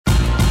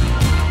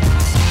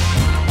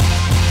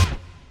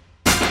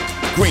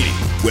Greeny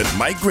with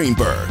Mike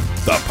Greenberg,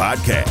 the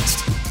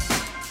podcast.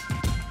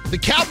 The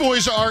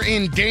Cowboys are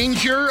in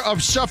danger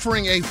of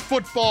suffering a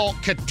football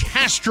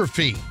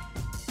catastrophe,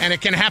 and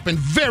it can happen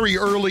very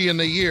early in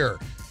the year.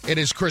 It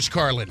is Chris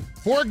Carlin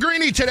for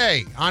Greeny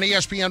today on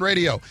ESPN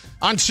Radio,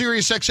 on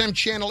SiriusXM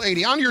Channel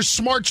 80, on your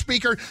smart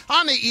speaker,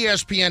 on the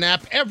ESPN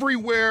app,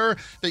 everywhere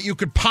that you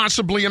could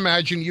possibly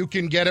imagine you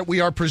can get it.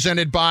 We are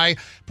presented by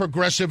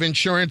Progressive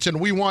Insurance, and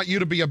we want you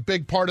to be a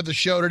big part of the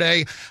show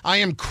today. I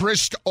am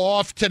Chris'd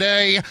off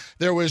today.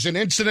 There was an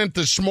incident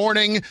this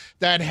morning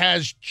that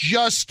has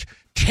just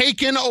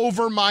taken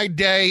over my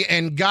day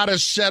and got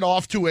us set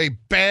off to a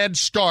bad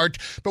start.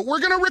 But we're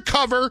going to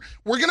recover,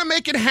 we're going to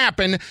make it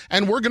happen,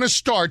 and we're going to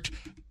start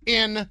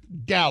in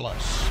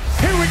Dallas.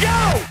 Here we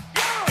go!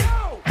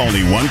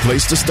 Only one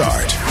place to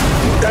start.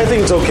 I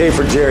think it's okay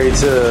for Jerry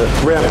to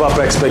ramp up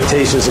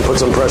expectations and put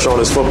some pressure on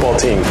his football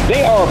team.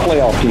 They are a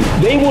playoff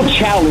team. They will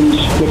challenge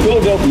the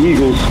Philadelphia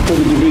Eagles for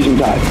the division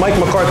title. Mike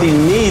McCarthy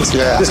needs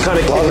this kind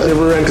of kick at the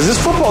rear end because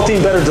this football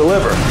team better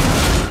deliver.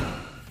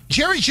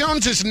 Jerry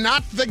Jones is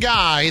not the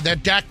guy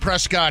that Dak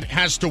Prescott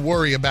has to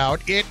worry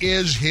about. It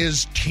is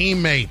his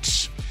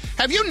teammates.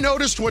 Have you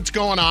noticed what's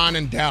going on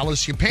in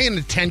Dallas? You paying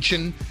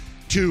attention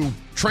to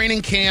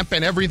training camp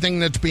and everything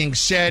that's being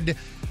said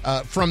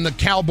from the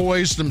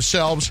Cowboys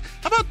themselves?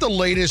 How about the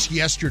latest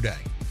yesterday?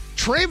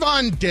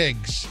 Trayvon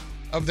Diggs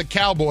of the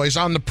Cowboys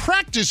on the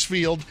practice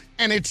field,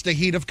 and it's the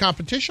heat of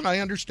competition, I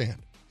understand.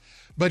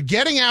 But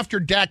getting after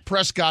Dak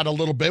Prescott a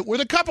little bit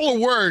with a couple of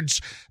words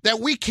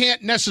that we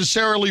can't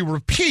necessarily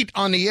repeat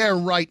on the air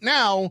right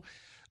now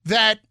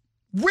that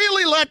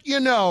really let you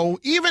know,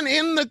 even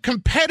in the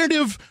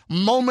competitive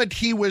moment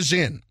he was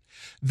in,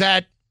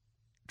 that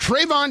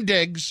Trayvon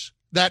Diggs,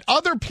 that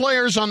other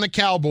players on the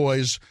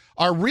Cowboys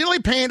are really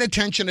paying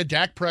attention to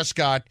Dak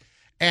Prescott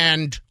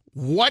and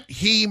what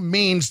he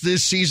means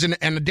this season.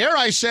 And dare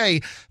I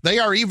say, they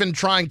are even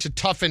trying to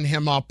toughen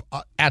him up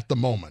at the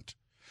moment.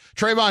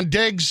 Trayvon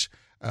Diggs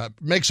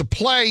makes a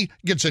play,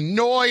 gets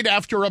annoyed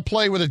after a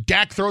play with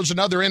Dak throws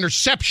another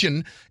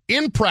interception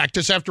in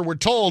practice after we're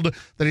told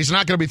that he's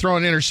not going to be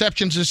throwing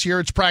interceptions this year.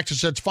 It's practice,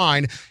 that's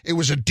fine. It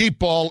was a deep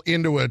ball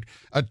into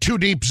a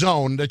too-deep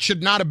zone that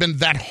should not have been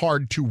that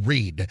hard to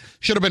read.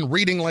 Should have been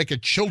reading like a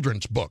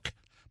children's book.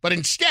 But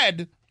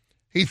instead,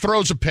 he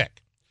throws a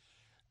pick.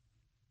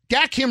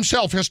 Dak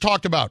himself has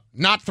talked about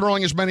not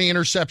throwing as many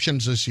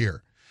interceptions this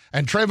year.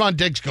 And Trayvon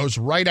Diggs goes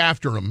right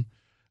after him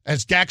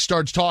as Dak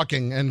starts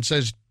talking and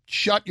says,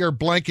 "Shut your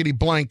blankety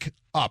blank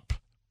up."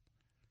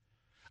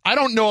 I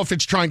don't know if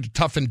it's trying to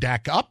toughen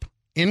Dak up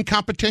in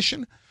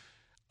competition.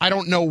 I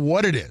don't know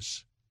what it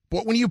is.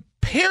 But when you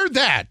pair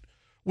that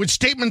with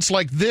statements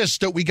like this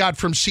that we got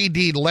from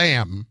CeeDee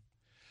Lamb,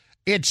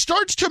 it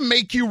starts to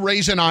make you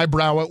raise an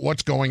eyebrow at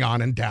what's going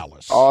on in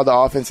Dallas. All the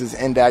offense is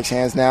in Dak's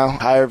hands now.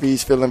 However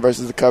he's feeling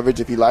versus the coverage.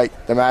 If he likes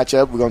the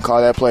matchup, we're going to call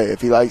that play.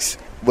 If he likes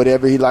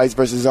whatever he likes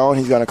versus zone,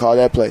 he's going to call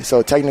that play.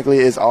 So technically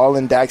it's all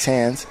in Dak's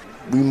hands.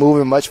 We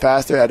moving much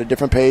faster at a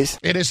different pace.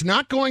 It is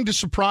not going to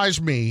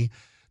surprise me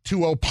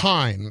to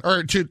opine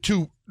or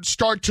to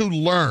start to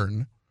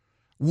learn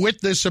with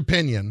this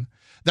opinion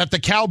that the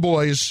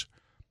Cowboys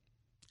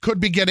could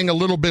be getting a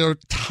little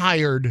bit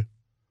tired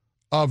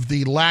of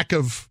the lack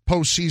of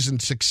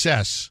postseason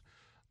success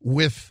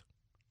with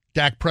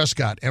Dak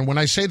Prescott. And when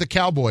I say the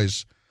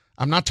Cowboys,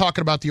 I'm not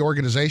talking about the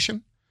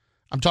organization.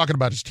 I'm talking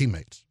about his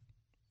teammates.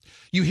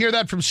 You hear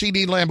that from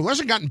CeeDee Lamb, who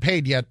hasn't gotten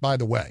paid yet, by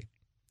the way,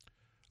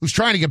 who's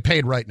trying to get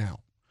paid right now,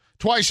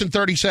 twice in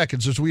 30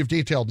 seconds, as we've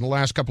detailed in the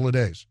last couple of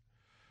days,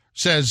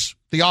 says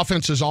the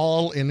offense is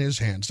all in his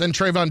hands. Then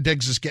Trayvon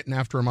Diggs is getting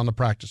after him on the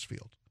practice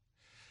field.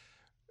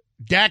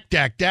 Dak.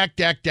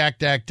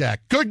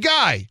 Good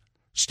guy.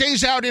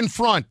 Stays out in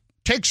front.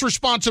 Takes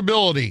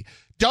responsibility.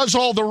 Does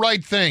all the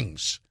right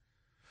things.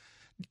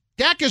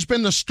 Dak has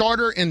been the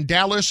starter in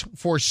Dallas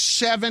for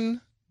 7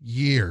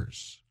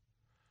 years.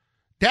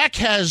 Dak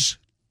has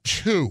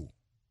 2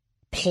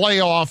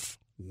 playoff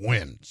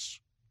wins.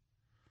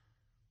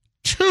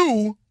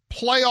 2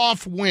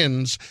 playoff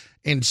wins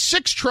in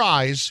 6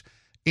 tries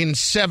in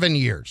 7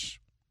 years.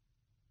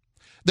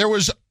 There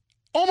was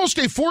almost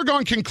a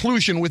foregone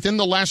conclusion within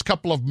the last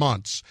couple of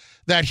months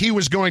that he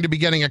was going to be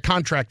getting a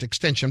contract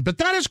extension, but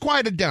that has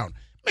quieted down.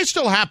 May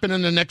still happen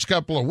in the next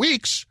couple of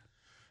weeks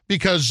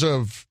because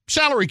of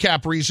salary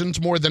cap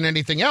reasons more than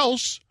anything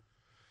else,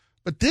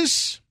 but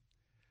this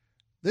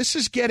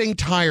is getting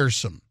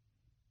tiresome.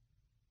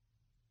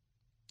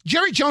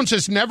 Jerry Jones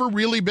has never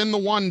really been the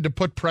one to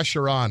put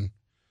pressure on.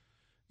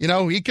 You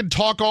know, he can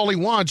talk all he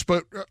wants,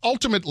 but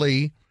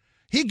ultimately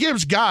he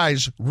gives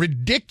guys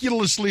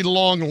ridiculously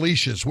long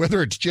leashes,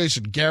 whether it's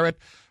Jason Garrett,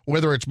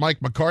 whether it's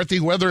Mike McCarthy,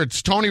 whether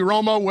it's Tony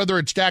Romo, whether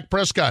it's Dak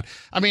Prescott.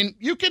 I mean,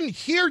 you can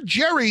hear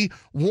Jerry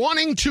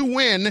wanting to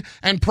win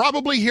and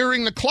probably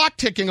hearing the clock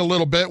ticking a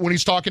little bit when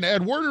he's talking to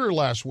Ed Werder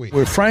last week.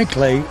 We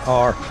frankly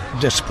are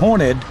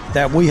disappointed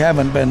that we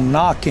haven't been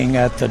knocking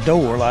at the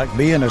door like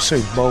being a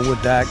Super Bowl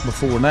with Dak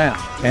before now.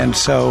 And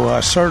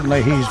so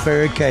certainly he's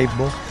very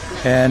capable.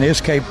 and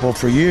is capable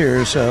for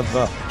years of,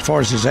 as far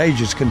as his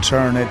age is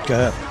concerned,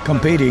 at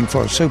competing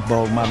for a Super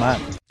Bowl in my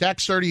mind.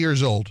 Dak's 30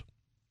 years old.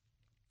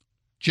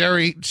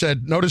 Jerry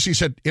said, notice he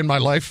said, in my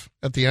life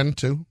at the end,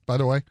 too, by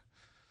the way.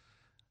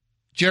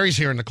 Jerry's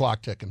hearing the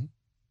clock ticking.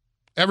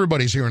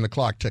 Everybody's hearing the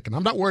clock ticking.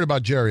 I'm not worried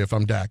about Jerry if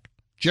I'm Dak.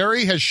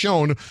 Jerry has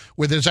shown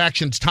with his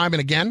actions time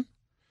and again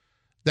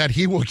that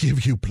he will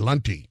give you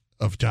plenty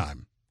of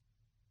time.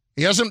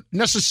 He hasn't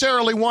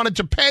necessarily wanted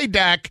to pay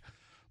Dak,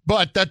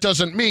 but that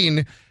doesn't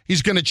mean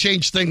he's going to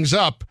change things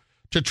up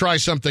to try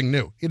something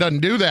new. He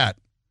doesn't do that.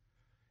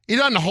 He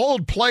doesn't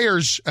hold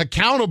players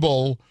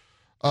accountable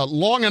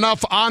long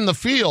enough on the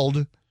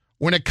field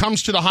when it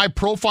comes to the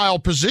high-profile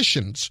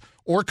positions,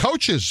 or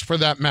coaches for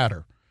that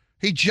matter.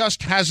 He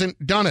just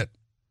hasn't done it.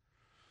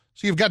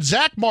 So you've got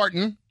Zach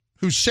Martin,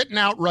 who's sitting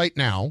out right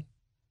now,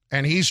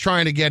 and he's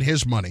trying to get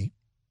his money.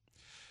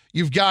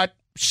 You've got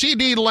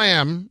CeeDee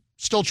Lamb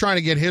still trying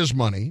to get his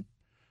money.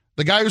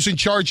 The guy who's in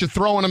charge of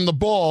throwing him the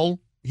ball,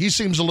 he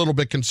seems a little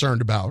bit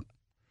concerned about.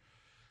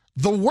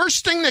 The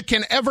worst thing that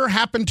can ever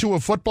happen to a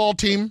football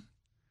team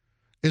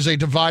is a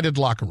divided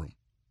locker room,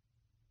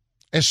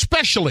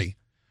 especially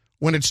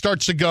when it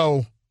starts to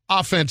go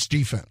offense,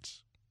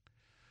 defense.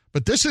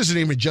 But this isn't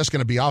even just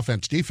going to be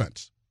offense,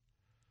 defense.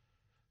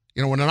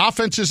 You know, when an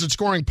offense isn't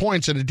scoring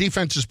points and a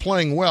defense is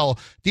playing well,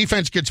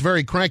 defense gets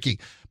very cranky.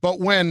 But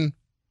when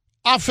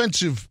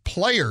offensive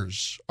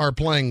players are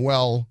playing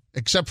well,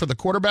 except for the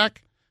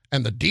quarterback,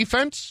 and the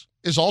defense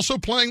is also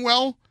playing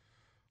well,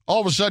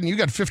 all of a sudden you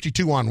got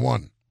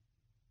 52-on-1.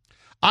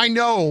 I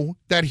know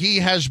that he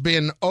has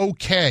been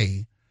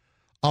okay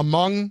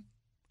among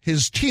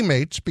his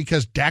teammates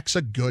because Dak's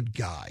a good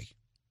guy.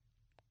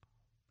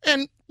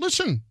 And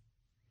listen,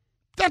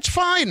 that's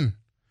fine.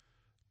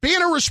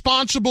 Being a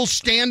responsible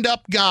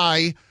stand-up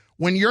guy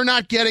when you're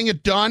not getting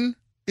it done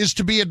is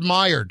to be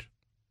admired.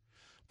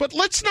 But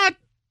let's not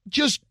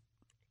just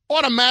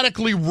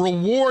automatically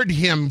reward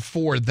him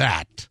for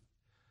that.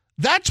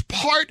 That's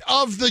part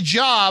of the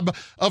job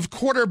of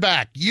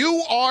quarterback.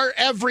 You are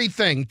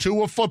everything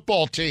to a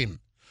football team.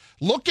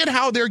 Look at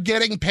how they're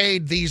getting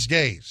paid these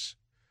days.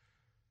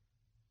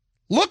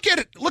 Look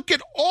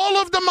at all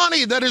of the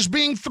money that is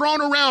being thrown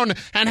around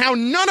and how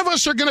none of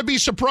us are going to be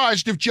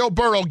surprised if Joe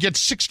Burrow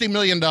gets $60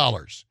 million.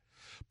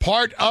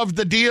 Part of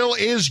the deal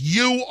is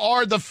you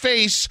are the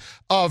face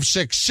of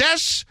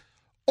success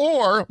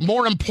or,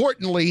 more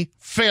importantly,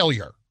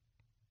 failure.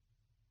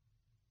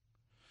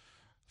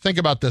 Think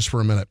about this for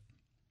a minute.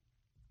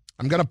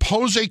 I'm going to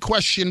pose a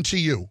question to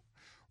you.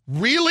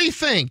 Really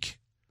think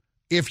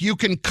if you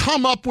can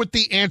come up with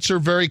the answer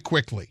very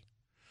quickly.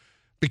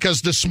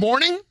 Because this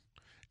morning,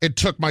 it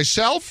took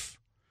myself,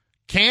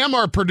 Cam,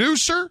 our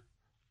producer,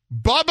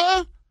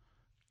 Bubba,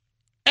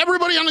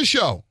 everybody on the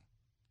show,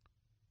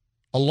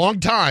 a long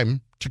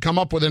time to come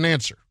up with an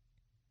answer.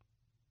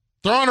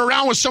 Throwing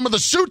around with some of the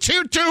suits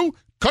here, too,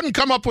 couldn't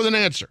come up with an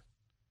answer.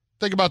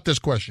 Think about this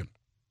question.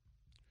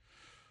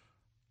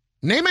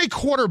 Name a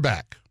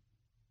quarterback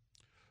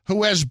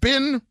who has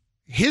been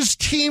his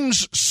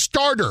team's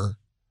starter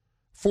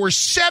for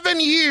 7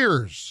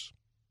 years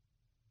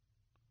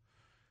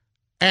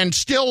and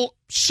still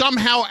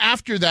somehow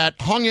after that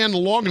hung in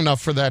long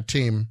enough for that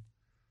team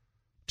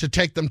to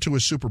take them to a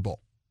Super Bowl.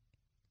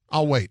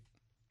 I'll wait.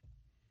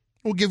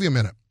 We'll give you a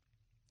minute.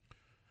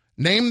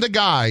 Name the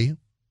guy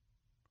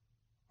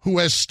who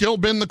has still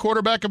been the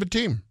quarterback of a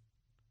team.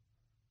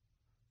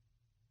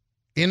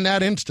 In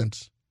that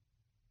instance,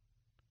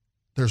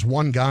 there's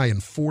one guy in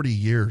 40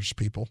 years,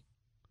 people.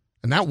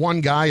 And that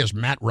one guy is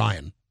Matt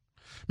Ryan.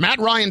 Matt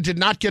Ryan did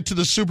not get to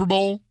the Super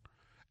Bowl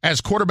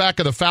as quarterback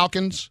of the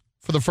Falcons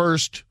for the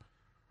first,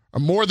 or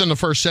more than the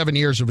first 7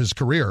 years of his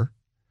career.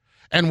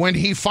 And when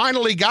he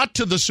finally got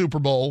to the Super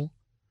Bowl,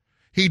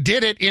 he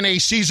did it in a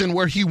season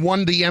where he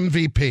won the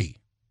MVP.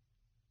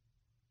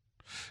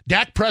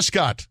 Dak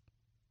Prescott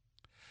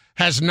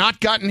has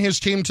not gotten his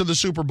team to the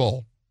Super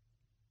Bowl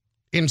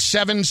in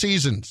 7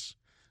 seasons.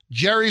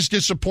 Jerry's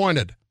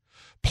disappointed.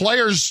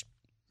 Players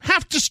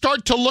have to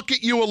start to look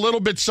at you a little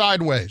bit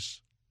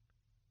sideways.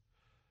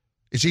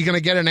 Is he going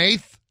to get an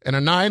 8th and a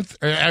 9th,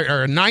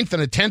 or a 9th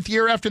and a 10th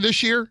year after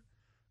this year?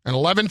 An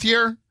 11th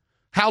year?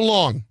 How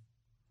long?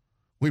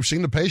 We've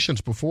seen the patience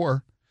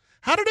before.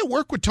 How did it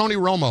work with Tony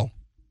Romo?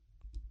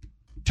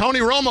 Tony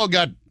Romo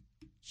got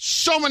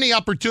so many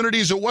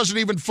opportunities it wasn't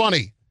even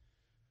funny.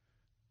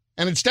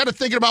 And instead of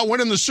thinking about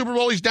winning the Super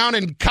Bowl, he's down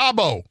in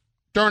Cabo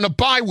during a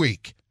bye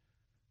week.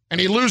 And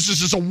he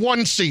loses as a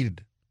 1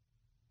 seed.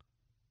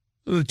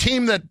 The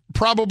team that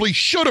probably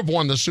should have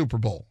won the Super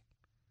Bowl.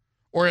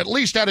 Or at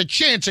least had a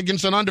chance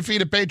against an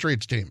undefeated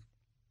Patriots team.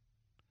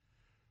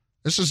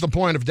 This is the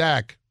point of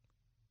Dak.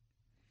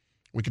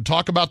 We can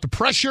talk about the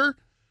pressure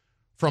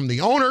from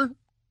the owner.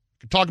 We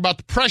can talk about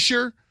the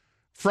pressure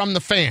from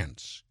the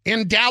fans.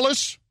 In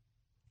Dallas,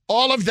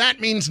 all of that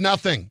means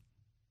nothing.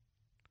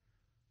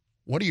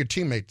 What do your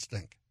teammates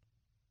think?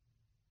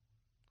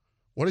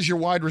 What does your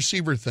wide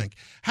receiver think?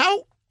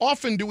 How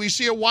often do we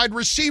see a wide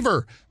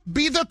receiver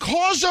be the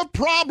cause of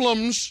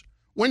problems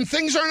when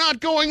things are not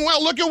going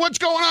well. Look at what's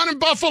going on in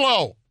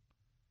Buffalo.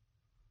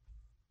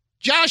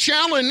 Josh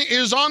Allen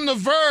is on the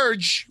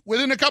verge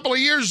within a couple of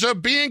years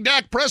of being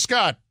Dak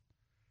Prescott.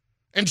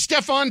 And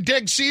Stephon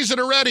Diggs sees it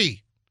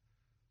already.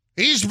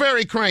 He's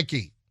very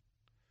cranky.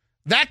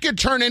 That could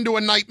turn into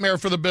a nightmare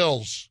for the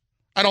Bills.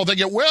 I don't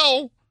think it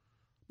will,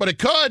 but it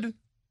could.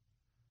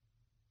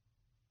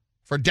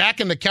 For Dak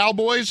and the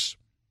Cowboys,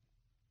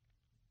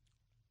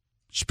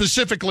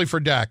 specifically for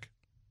Dak,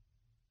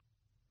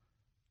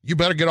 you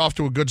better get off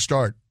to a good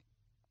start.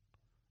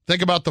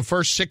 Think about the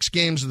first 6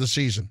 games of the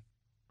season.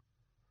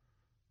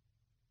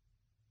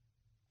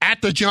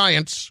 At the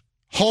Giants,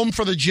 home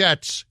for the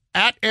Jets,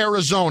 at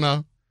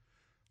Arizona,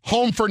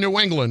 home for New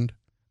England,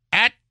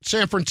 at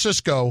San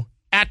Francisco,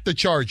 at the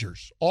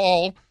Chargers,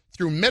 all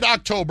through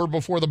mid-October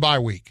before the bye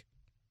week.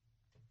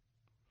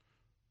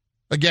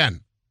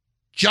 Again,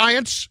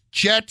 Giants,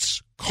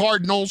 Jets,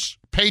 Cardinals,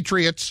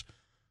 Patriots,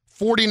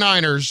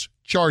 49ers,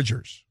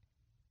 Chargers.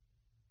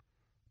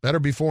 Better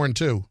be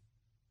 4-2.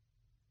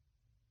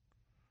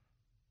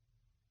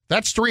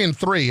 That's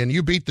 3-3, and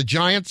you beat the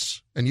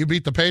Giants, and you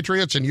beat the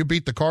Patriots, and you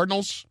beat the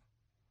Cardinals.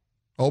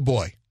 Oh,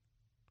 boy.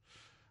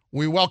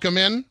 We welcome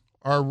in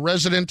our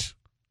resident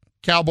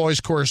Cowboys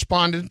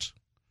correspondent,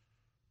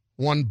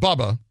 one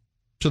Bubba,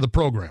 to the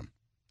program.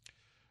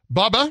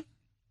 Bubba,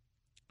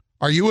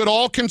 are you at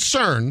all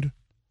concerned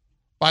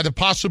by the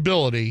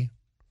possibility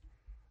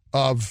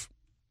of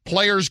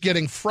players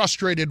getting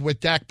frustrated with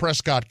Dak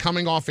Prescott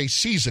coming off a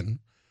season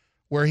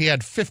where he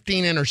had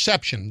 15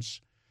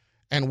 interceptions,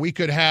 and we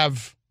could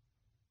have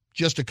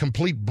just a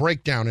complete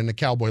breakdown in the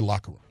Cowboy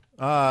locker room?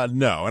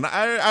 No, and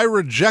I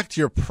reject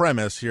your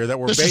premise here that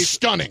This is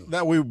stunning.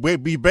 That we're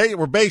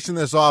basing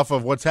this off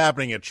of what's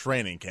happening at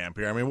training camp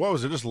here. I mean, what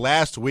was it? Just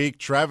last week,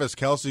 Travis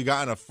Kelce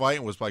got in a fight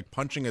and was like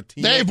punching a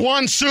teammate. They've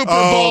won Super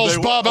Bowls,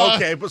 Bubba.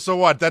 Okay, but so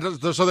what?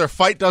 So their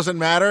fight doesn't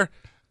matter?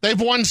 They've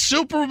won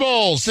Super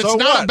Bowls. It's So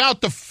not what?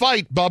 about the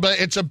fight, Bubba.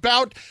 It's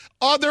about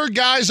other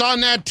guys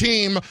on that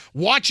team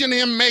watching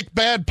him make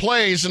bad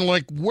plays and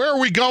like, where are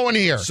we going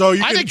here?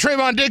 I think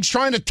Trayvon Diggs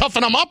trying to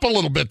toughen him up a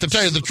little bit, to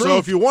tell you the truth. So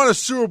if you won a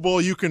Super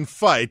Bowl, you can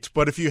fight.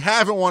 But if you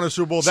haven't won a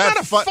Super Bowl, It's not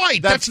a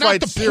fight. That's not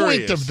the serious.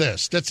 point of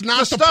this. That's not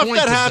the stuff point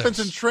that of happens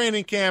this. in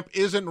training camp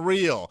isn't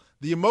real.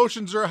 The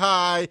emotions are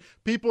high.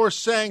 People are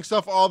saying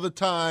stuff all the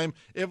time.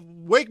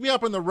 Wake me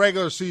up in the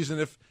regular season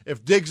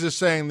if Diggs is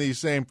saying these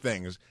same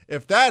things.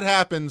 If that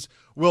happens,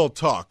 we'll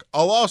talk.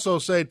 I'll also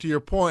say, to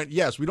your point,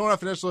 yes, we don't have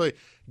to necessarily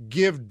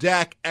give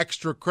Dak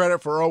extra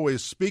credit for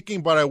always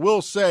speaking, but I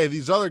will say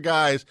these other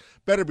guys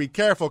better be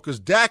careful because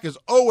Dak is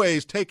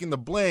always taking the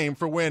blame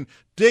for when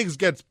Diggs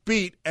gets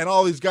beat and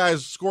all these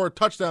guys score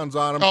touchdowns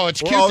on him. Oh, it's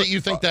cute that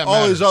you think that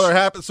all matters. these other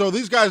happen. So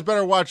these guys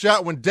better watch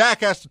out when Dak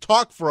has to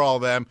talk for all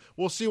them.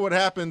 We'll see what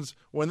happens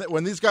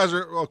when these guys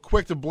are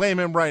quick to blame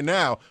him right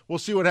now. We'll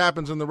see what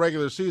happens in the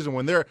regular season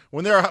when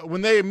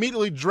they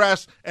immediately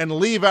dress and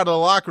leave out of the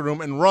locker room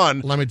and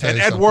run. Let me tell and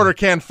you Ed something. Warder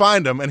can't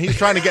find him, and he's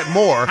trying to get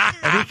more,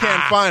 and he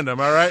can't find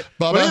him. All right,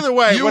 Bubba, but either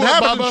way, what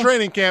happens Bubba, in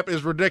training camp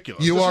is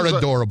ridiculous. You This are is a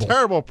adorable.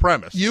 terrible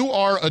premise. You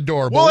are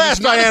adorable. We'll It's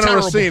ask not a Diana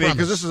terrible Rossini premise.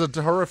 because this is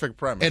a horrific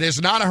premise. It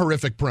is not a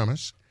horrific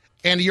premise,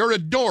 and you're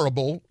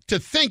adorable to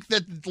think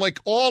that like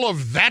all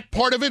of that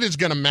part of it is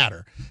going to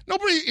matter.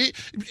 Nobody.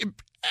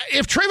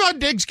 If Trayvon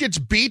Diggs gets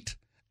beat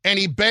and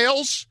he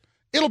bails,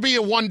 it'll be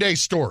a one-day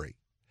story.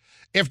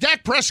 If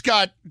Dak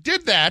Prescott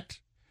did that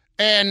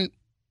and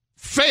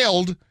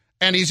failed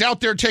and he's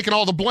out there taking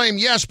all the blame,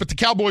 yes, but the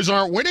Cowboys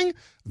aren't winning,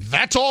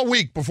 that's all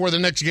week before the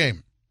next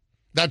game.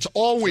 That's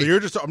all week.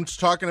 I'm just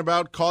talking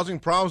about causing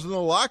problems in the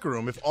locker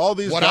room. If all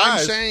these What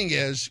guys, I'm saying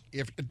is,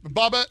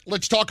 Bubba,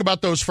 let's talk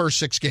about those first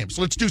 6 games.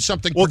 Let's do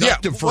something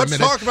productive for a let's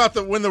minute. talk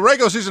about when the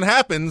regular season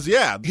happens.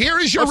 Yeah, Here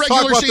is your let's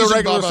regular talk about season, the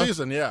regular Bubba.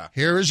 season. Yeah,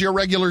 Here is your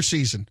regular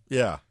season.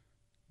 yeah.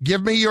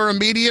 Give me your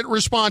immediate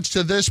response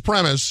to this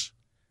premise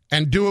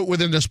and do it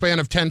within the span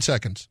of 10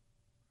 seconds.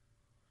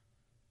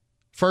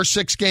 First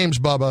 6 games,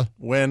 Bubba.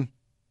 Win.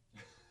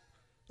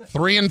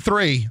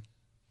 3-3.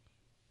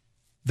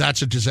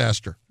 That's a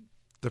disaster.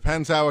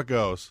 Depends how it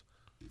goes.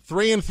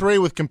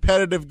 3-3 with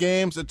competitive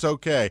games, it's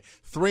okay.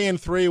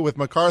 3-3 with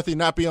McCarthy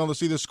not being able to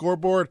see the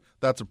scoreboard,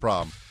 that's a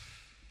problem.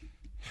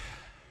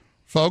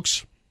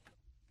 Folks,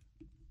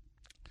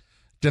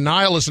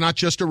 denial is not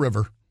just a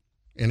river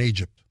in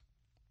Egypt.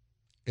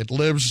 It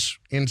lives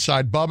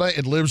inside Bubba.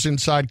 It lives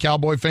inside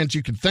Cowboy fans.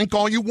 You can think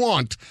all you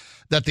want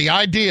that the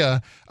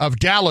idea of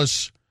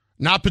Dallas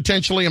not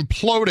potentially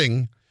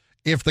imploding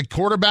if the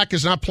quarterback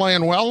is not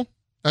playing well,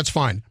 that's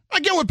fine.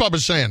 I get what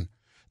Bubba's saying.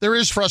 There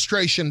is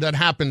frustration that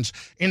happens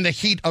in the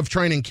heat of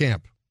training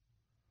camp.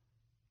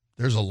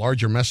 There's a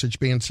larger message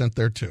being sent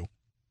there, too.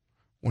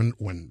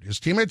 When his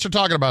teammates are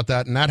talking about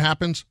that and that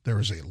happens, there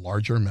is a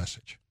larger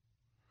message.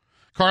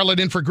 Carlin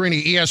in for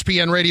Greeny,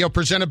 ESPN Radio,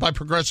 presented by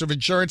Progressive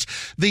Insurance.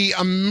 The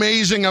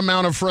amazing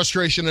amount of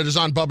frustration that is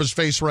on Bubba's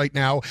face right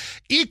now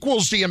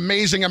equals the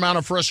amazing amount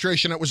of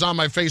frustration that was on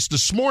my face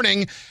this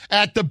morning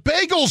at the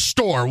bagel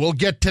store. We'll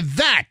get to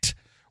that.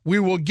 We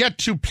will get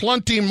to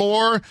plenty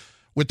more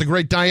with the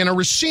great Diana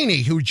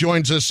Rossini, who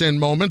joins us in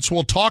moments.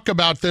 We'll talk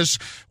about this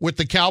with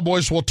the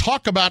Cowboys. We'll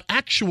talk about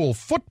actual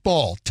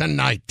football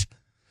tonight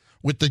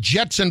with the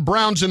Jets and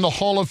Browns in the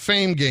Hall of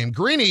Fame game.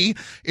 Greeny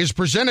is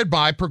presented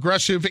by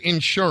Progressive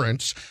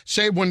Insurance.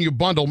 Save when you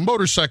bundle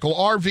motorcycle,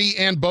 RV,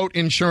 and boat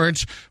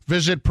insurance.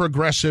 Visit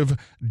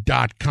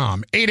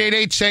Progressive.com.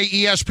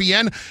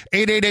 888-SAY-ESPN,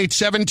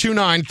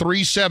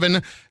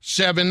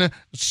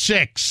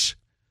 888-729-3776.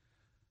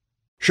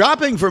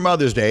 Shopping for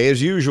Mother's Day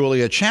is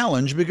usually a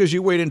challenge because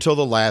you wait until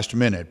the last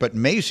minute, but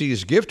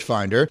Macy's Gift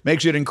Finder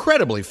makes it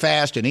incredibly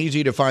fast and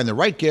easy to find the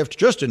right gift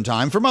just in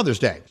time for Mother's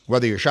Day.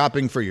 Whether you're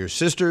shopping for your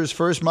sister's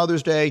first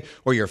Mother's Day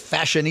or your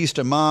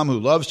fashionista mom who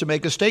loves to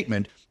make a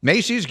statement,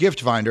 Macy's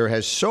Gift Finder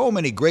has so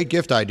many great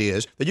gift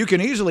ideas that you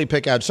can easily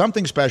pick out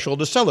something special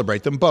to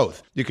celebrate them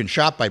both. You can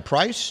shop by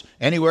price,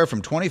 anywhere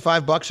from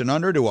 $25 and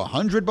under to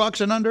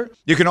 $100 and under.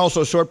 You can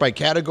also sort by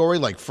category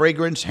like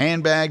fragrance,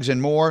 handbags,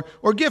 and more,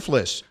 or gift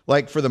lists,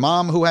 like for the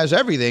mom who has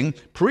everything,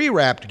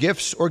 pre-wrapped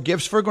gifts or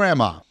gifts for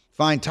grandma.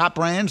 Find top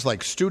brands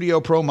like Studio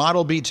Pro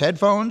Model Beats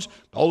headphones,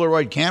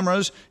 Polaroid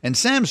cameras, and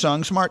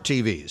Samsung smart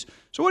TVs.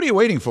 So what are you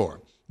waiting for?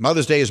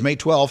 Mother's Day is May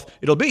 12th.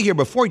 It'll be here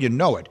before you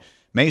know it.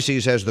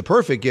 Macy's has the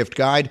perfect gift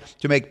guide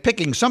to make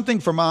picking something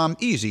for mom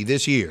easy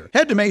this year.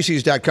 Head to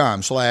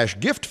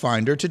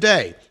Macys.com/giftfinder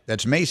today.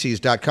 That's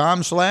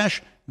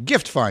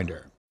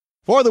Macys.com/giftfinder.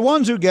 For the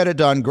ones who get it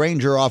done,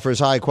 Grainger offers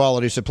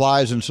high-quality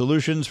supplies and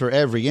solutions for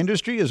every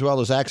industry, as well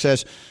as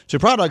access to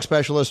product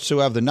specialists who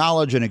have the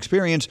knowledge and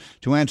experience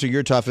to answer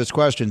your toughest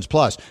questions.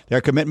 Plus, their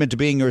commitment to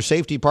being your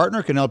safety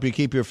partner can help you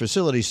keep your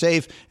facility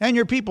safe and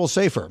your people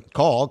safer.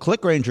 Call,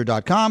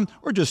 clickgrainger.com,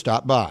 or just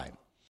stop by.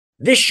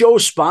 This show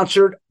is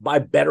sponsored by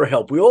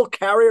BetterHelp. We all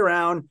carry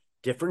around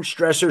different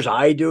stressors.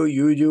 I do,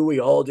 you do,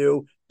 we all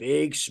do,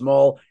 big,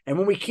 small. And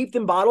when we keep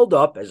them bottled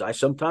up, as I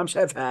sometimes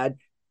have had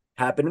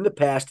happen in the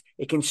past,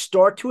 it can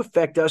start to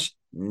affect us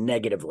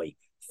negatively.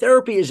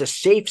 Therapy is a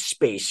safe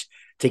space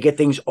to get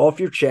things off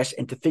your chest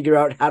and to figure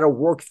out how to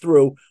work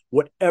through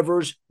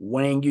whatever's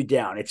weighing you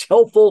down. It's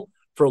helpful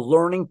for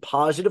learning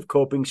positive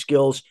coping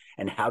skills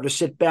and how to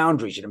set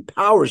boundaries. It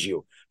empowers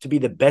you to be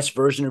the best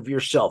version of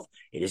yourself.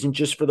 It isn't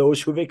just for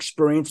those who've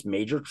experienced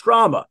major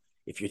trauma.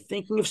 If you're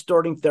thinking of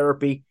starting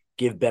therapy,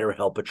 give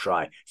BetterHelp a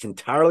try. It's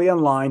entirely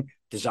online,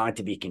 designed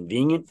to be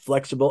convenient,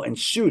 flexible, and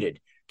suited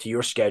to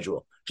your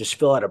schedule. Just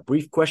fill out a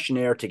brief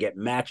questionnaire to get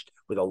matched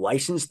with a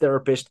licensed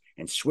therapist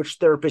and switch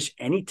therapists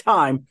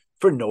anytime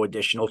for no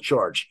additional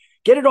charge.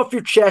 Get it off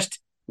your chest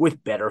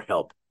with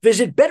BetterHelp.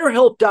 Visit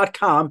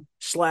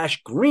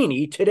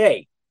BetterHelp.com/Greeny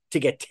today to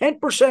get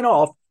 10%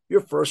 off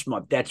your first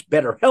month. That's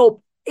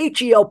BetterHelp,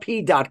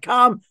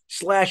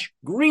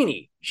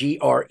 HELP.com/Greeny,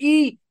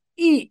 GREENY.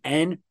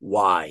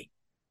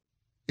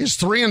 Is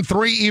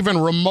 3-3 even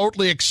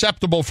remotely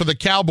acceptable for the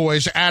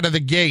Cowboys out of the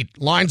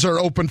gate? Lines are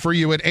open for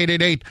you at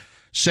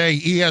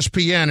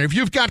 888-SAY-ESPN. If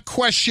you've got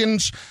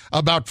questions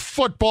about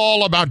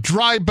football, about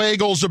dry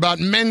bagels, about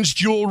men's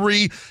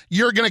jewelry,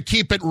 you're going to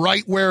keep it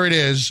right where it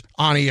is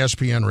on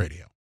ESPN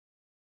Radio.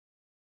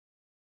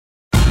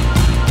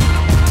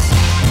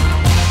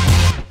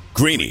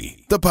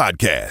 Greeny, the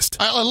podcast.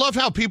 I love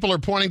how people are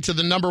pointing to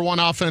the number one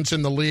offense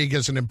in the league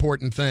as an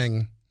important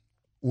thing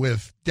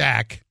with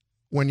Dak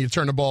when you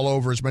turn the ball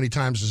over as many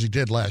times as he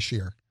did last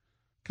year.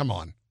 Come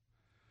on.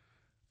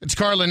 It's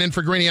Carlin in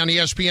for Greeny on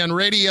ESPN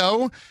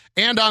Radio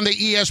and on the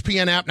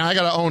ESPN app. Now, I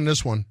got to own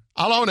this one.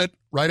 I'll own it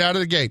right out of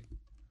the gate.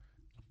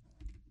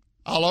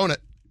 I'll own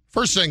it.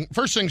 First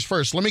things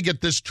first, let me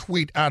get this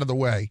tweet out of the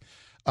way.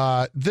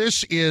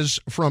 This is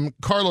from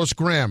Carlos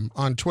Graham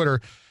on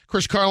Twitter.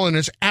 Chris Carlin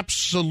is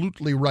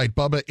absolutely right.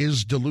 Bubba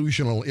is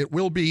delusional. It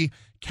will be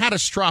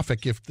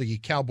catastrophic if the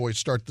Cowboys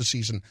start the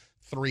season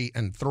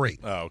 3-3.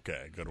 Oh,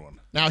 okay, good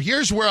one. Now,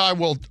 here's where I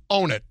will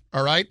own it,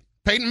 all right?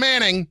 Peyton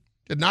Manning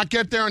did not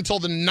get there until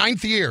the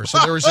 9th year, so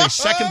there is a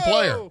second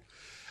player.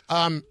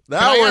 Now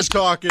we're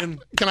talking.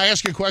 Can I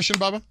ask you a question,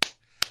 Bubba?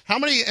 How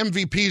many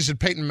MVPs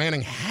had Peyton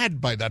Manning had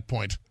by that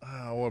point?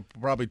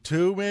 Probably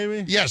 2,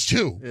 maybe? Yes,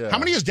 2. Yeah. How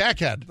many has Dak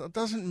had? That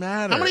doesn't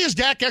matter. How many has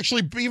Dak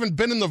actually even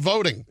been in the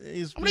voting?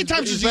 How many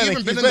times has he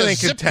even been in the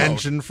zip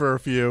contention vote? for a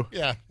few?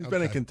 Yeah. He's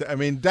been in contention. I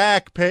mean,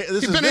 Dak.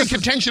 He's been in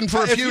contention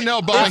for a few.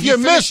 No, Bubba. If you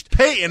missed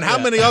Peyton, how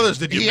many others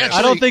did you miss?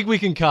 I don't think we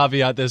can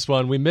caveat this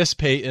one. We missed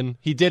Peyton.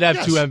 He did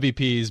have 2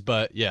 MVPs,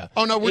 but yeah.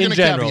 Oh, no, we're going to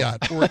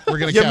caveat. We're going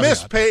to caveat. You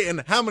missed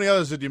Peyton. How many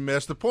others did you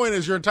miss? The point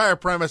is your entire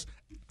premise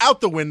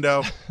out the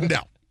window. No,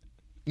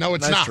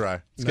 it's nice not.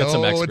 Try. Let's get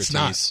some expertise. It's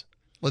not.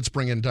 Let's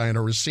bring in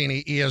Diana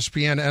Rossini,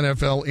 ESPN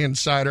NFL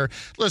Insider.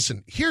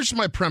 Listen, here's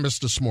my premise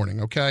this morning,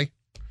 okay?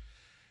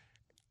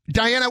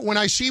 Diana, when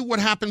I see what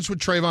happens with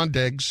Trayvon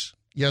Diggs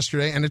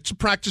yesterday, and it's a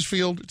practice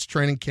field, it's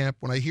training camp,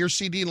 when I hear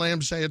C.D.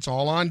 Lamb say it's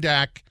all on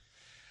Dak,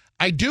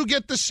 I do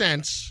get the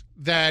sense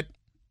that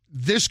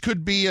this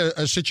could be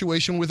a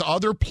situation with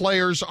other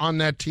players on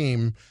that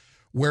team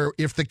where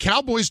if the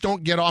Cowboys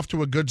don't get off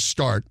to a good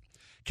start,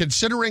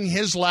 considering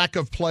his lack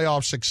of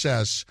playoff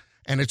success,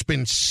 and it's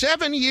been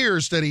 7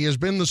 years that he has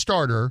been the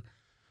starter,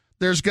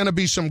 there's going to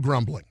be some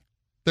grumbling.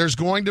 There's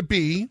going to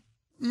be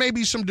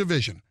maybe some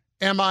division.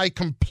 Am I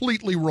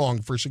completely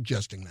wrong for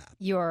suggesting that?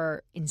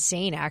 You're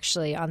insane,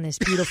 actually, on this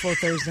beautiful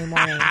Thursday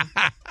morning.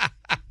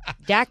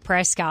 Dak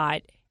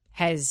Prescott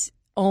has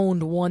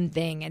owned one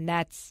thing, and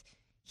that's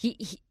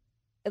he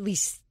at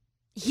least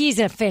he's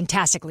a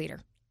fantastic leader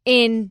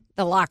in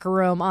the locker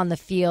room, on the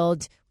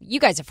field.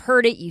 You guys have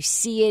heard it. You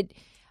see it.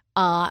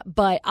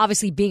 But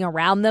obviously being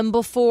around them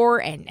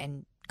before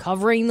and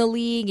covering the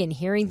league and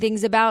hearing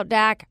things about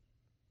Dak,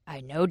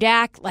 I know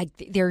Dak. Like,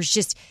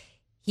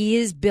 he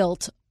is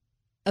built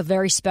a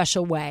very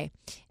special way,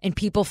 and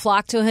people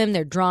flock to him.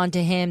 They're drawn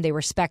to him. They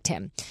respect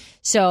him.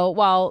 So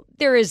while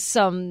there is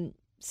some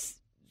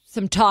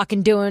talk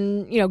and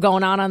doing,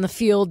 going on the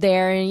field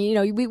there,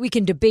 and we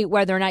can debate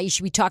whether or not you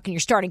should be talking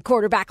your starting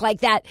quarterback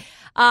like that.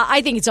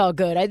 I think it's all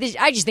good.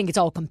 I just think it's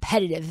all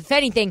competitive. If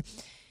anything,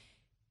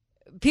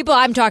 people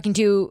I'm talking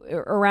to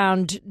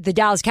around the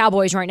Dallas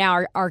Cowboys right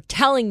now are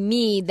telling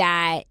me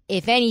that,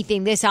 if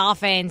anything, this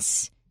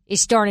offense is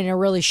starting to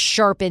really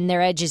sharpen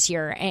their edges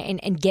here and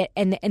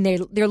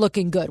they're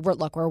looking good.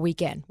 We're a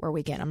weekend.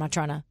 I'm not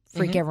trying to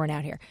freak everyone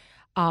out here.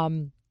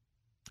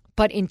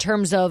 But in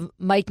terms of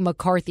Mike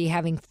McCarthy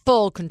having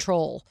full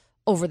control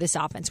over this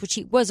offense, which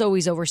he was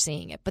always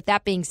overseeing it. But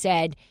that being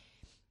said,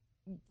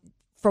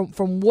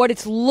 from what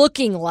it's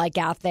looking like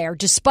out there,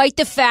 despite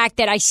the fact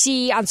that I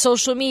see on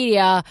social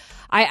media,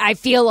 I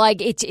feel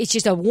like it's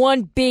just a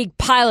one big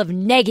pile of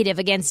negative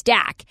against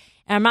Dak.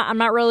 And I'm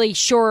not really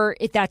sure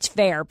if that's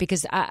fair,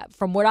 because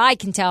from what I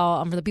can tell,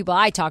 from the people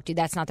I talk to,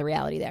 that's not the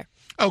reality there.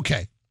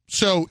 Okay.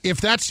 So if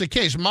that's the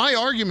case, my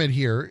argument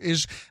here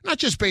is not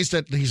just based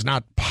that he's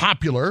not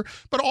popular,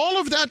 but all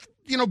of that,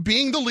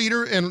 being the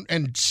leader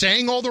and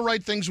saying all the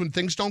right things when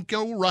things don't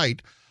go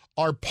right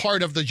are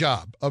part of the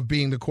job of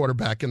being the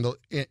quarterback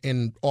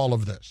in all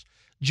of this.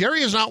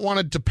 Jerry has not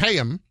wanted to pay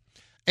him.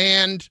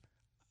 And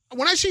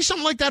when I see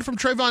something like that from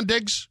Trayvon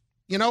Diggs,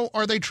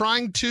 are they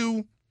trying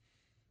to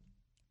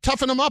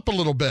toughen him up a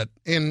little bit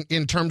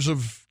in terms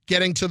of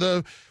getting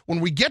to when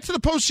we get to the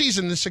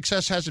postseason, the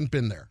success hasn't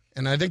been there.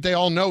 And I think they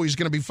all know he's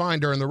going to be fine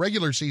during the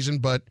regular season.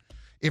 But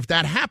if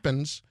that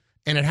happens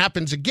and it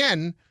happens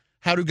again,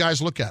 how do guys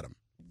look at him?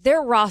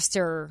 Their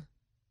roster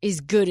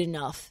is good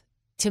enough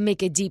to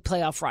make a deep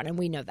playoff run, and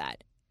we know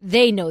that.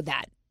 They know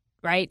that,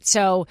 right?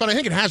 So, but I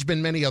think it has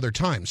been many other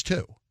times,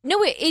 too. No,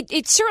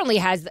 it certainly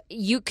has.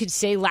 You could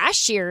say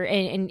last year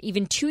and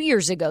even 2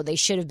 years ago, they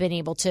should have been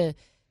able to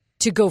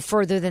go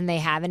further than they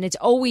have. And it's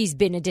always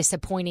been a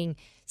disappointing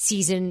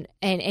season,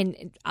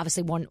 and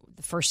obviously won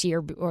the first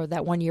year or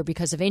that 1 year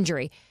because of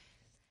injury.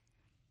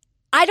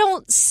 I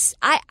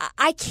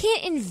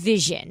can't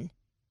envision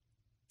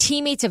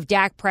teammates of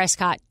Dak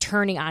Prescott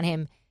turning on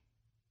him,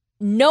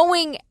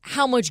 knowing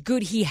how much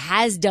good he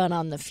has done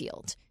on the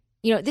field.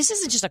 This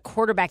isn't just a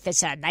quarterback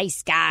that's a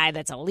nice guy,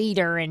 that's a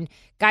leader, and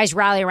guys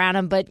rally around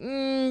him, but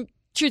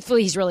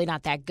truthfully, he's really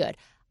not that good.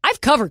 I've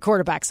covered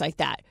quarterbacks like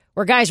that,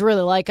 where guys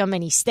really like him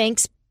and he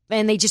stinks,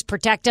 and they just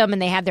protect him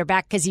and they have their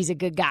back because he's a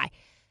good guy.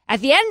 At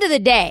the end of the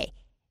day,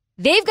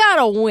 they've got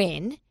to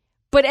win,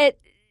 but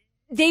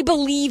they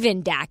believe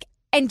in Dak.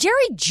 And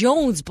Jerry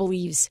Jones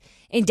believes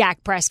in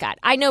Dak Prescott.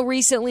 I know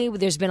recently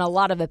there's been a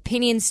lot of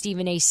opinions.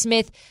 Stephen A.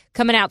 Smith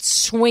coming out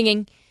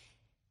swinging,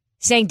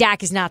 saying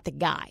Dak is not the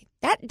guy.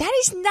 That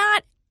is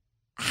not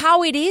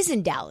how it is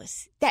in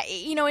Dallas. That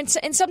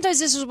and sometimes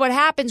this is what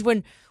happens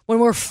when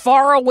we're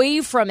far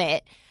away from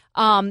it.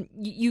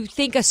 You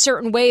think a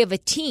certain way of a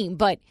team,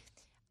 but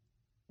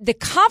the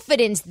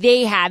confidence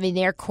they have in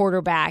their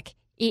quarterback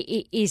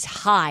is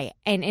high.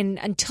 And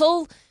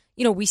until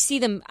we see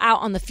them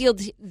out on the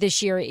field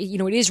this year,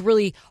 it is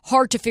really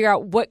hard to figure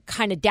out what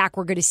kind of Dak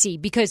we're going to see.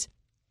 Because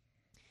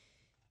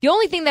the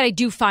only thing that I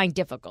do find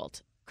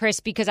difficult, Chris,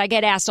 because I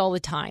get asked all the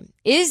time,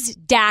 is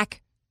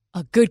Dak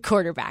a good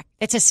quarterback?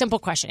 It's a simple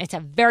question. It's a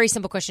very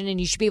simple question,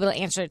 and you should be able to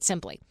answer it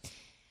simply.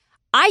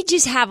 I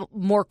just have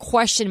more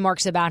question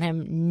marks about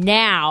him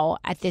now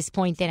at this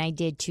point than I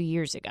did 2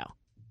 years ago.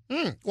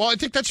 Well, I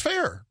think that's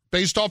fair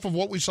based off of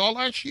what we saw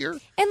last year.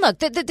 And look,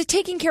 the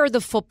taking care of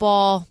the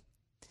football,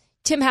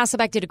 Tim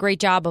Hasselbeck did a great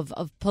job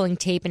of pulling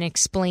tape and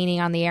explaining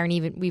on the air,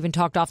 and we even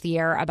talked off the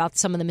air about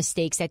some of the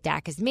mistakes that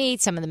Dak has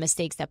made, some of the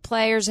mistakes that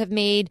players have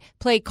made,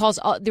 play calls.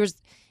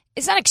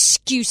 It's not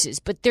excuses,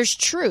 but there's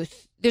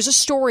truth. There's a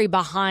story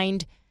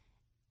behind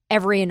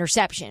every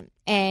interception.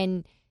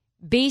 And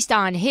based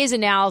on his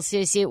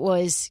analysis, it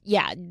was,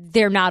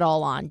 they're not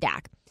all on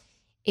Dak.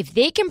 If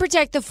they can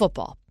protect the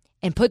football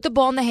and put the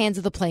ball in the hands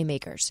of the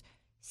playmakers,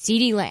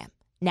 CeeDee Lamb,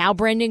 now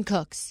Brandon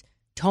Cooks,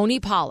 Tony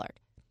Pollard,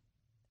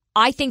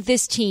 I think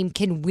this team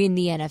can win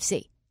the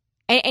NFC.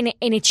 And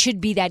it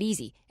should be that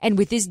easy. And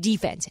with this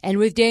defense and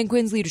with Dan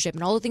Quinn's leadership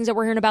and all the things that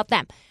we're hearing about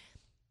them.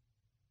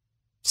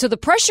 So the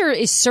pressure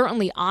is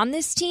certainly on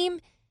this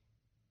team.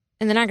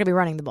 And they're not going to be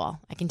running the ball.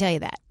 I can tell you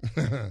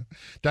that.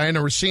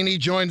 Diana Rossini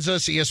joins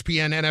us,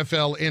 ESPN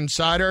NFL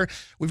Insider.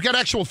 We've got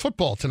actual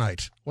football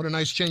tonight. What a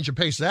nice change of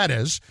pace that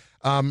is.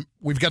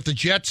 We've got the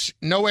Jets,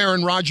 no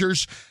Aaron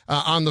Rodgers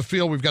on the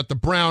field. We've got the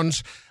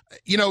Browns.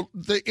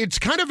 It's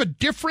kind of a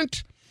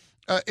different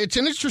it's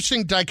an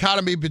interesting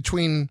dichotomy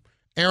between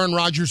Aaron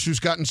Rodgers, who's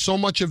gotten so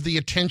much of the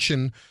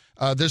attention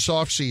this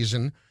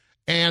offseason,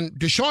 and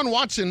Deshaun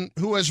Watson,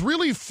 who has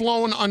really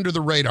flown under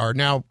the radar.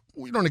 Now,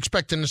 we don't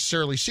expect to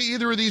necessarily see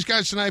either of these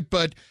guys tonight,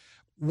 but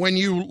when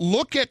you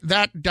look at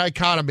that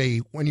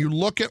dichotomy, when you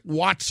look at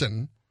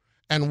Watson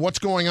and what's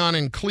going on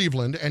in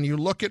Cleveland, and you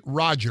look at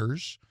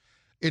Rodgers,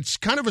 it's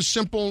kind of a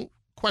simple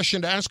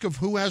question to ask of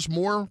who has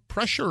more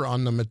pressure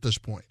on them at this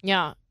point.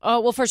 Yeah.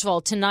 Well, first of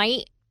all,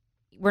 tonight,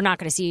 we're not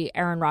going to see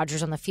Aaron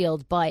Rodgers on the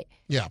field, but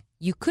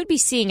you could be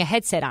seeing a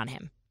headset on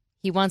him.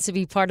 He wants to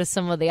be part of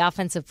some of the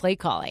offensive play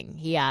calling.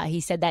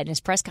 He said that in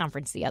his press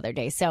conference the other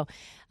day. So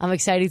I'm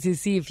excited to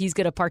see if he's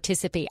going to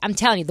participate. I'm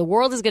telling you, the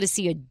world is going to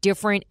see a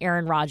different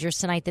Aaron Rodgers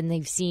tonight than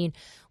they've seen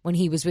when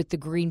he was with the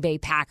Green Bay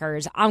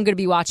Packers. I'm going to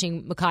be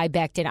watching Mekhi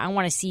Becton. I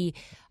want to see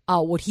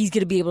what he's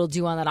going to be able to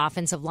do on that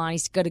offensive line.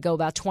 He's going to go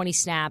about 20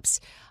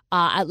 snaps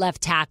at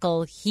left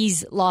tackle.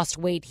 He's lost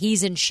weight.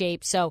 He's in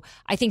shape. So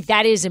I think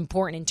that is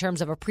important in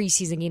terms of a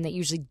preseason game that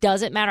usually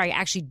doesn't matter. I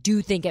actually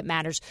do think it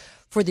matters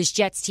for this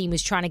Jets team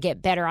who's trying to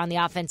get better on the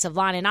offensive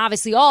line. And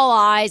obviously all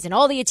eyes and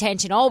all the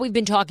attention, all we've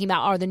been talking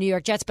about are the New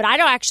York Jets. But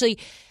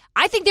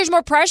I think there's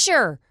more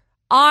pressure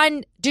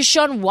on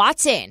Deshaun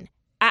Watson.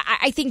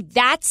 I think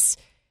that's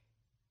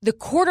the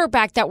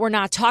quarterback that we're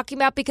not talking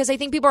about because I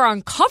think people are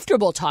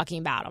uncomfortable talking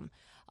about him.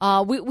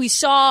 We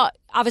saw,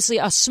 obviously,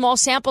 a small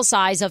sample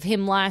size of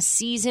him last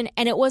season,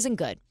 and it wasn't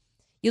good.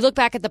 You look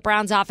back at the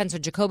Browns' offense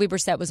when Jacoby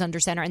Brissett was under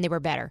center, and they were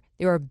better.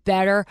 They were a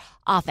better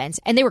offense,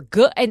 and they were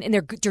good, and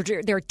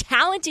they're a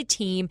talented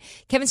team.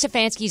 Kevin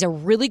Stefanski is a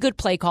really good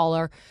play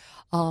caller.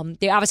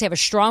 They obviously have a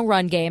strong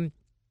run game.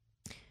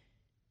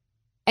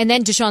 And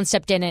then Deshaun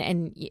stepped in,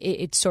 and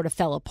it sort of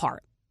fell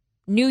apart.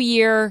 New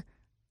year,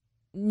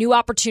 new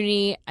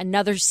opportunity,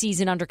 another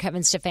season under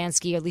Kevin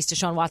Stefanski, at least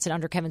Deshaun Watson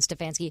under Kevin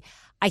Stefanski.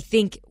 I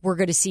think we're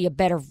going to see a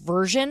better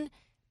version.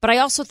 But I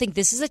also think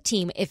this is a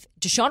team, if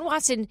Deshaun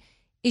Watson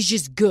is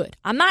just good.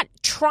 I'm not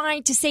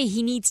trying to say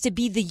he needs to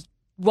be the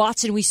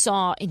Watson we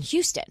saw in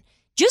Houston.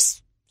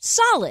 Just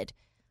solid.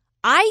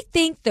 I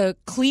think the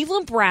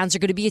Cleveland Browns are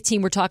going to be a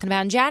team we're talking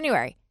about in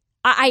January.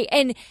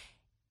 And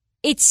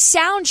it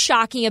sounds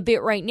shocking a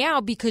bit right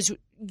now because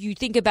you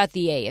think about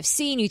the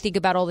AFC and you think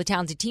about all the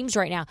talented teams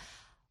right now.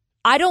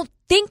 I don't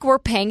think we're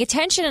paying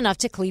attention enough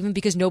to Cleveland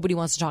because nobody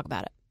wants to talk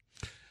about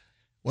it.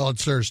 Well,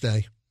 it's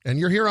Thursday, and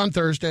you're here on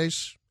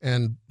Thursdays,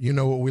 and you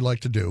know what we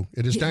like to do.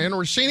 It is Diana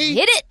Rossini.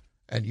 Hit it!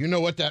 And you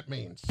know what that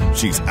means.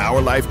 She's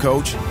our life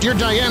coach. Dear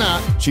Diana.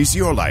 She's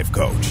your life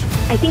coach.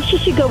 I think she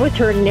should go with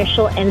her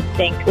initial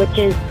instinct, which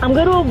is, I'm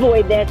going to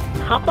avoid this.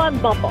 Hop on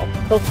Bumble.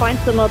 Go find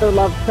some other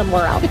love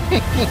somewhere else.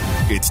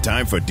 It's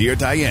time for Dear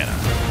Diana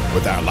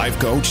with our life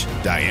coach,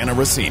 Diana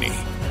Rossini.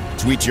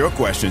 Tweet your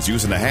questions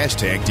using the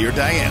hashtag Dear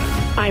Diana.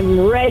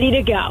 I'm ready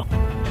to go.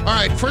 All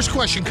right, first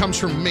question comes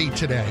from me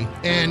today,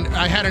 and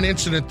I had an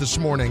incident this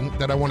morning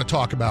that I want to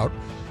talk about.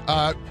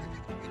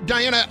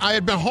 Diana, I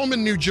had been home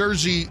in New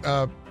Jersey,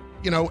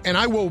 and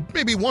I will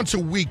maybe once a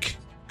week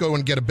go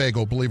and get a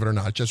bagel, believe it or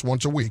not, just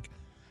once a week.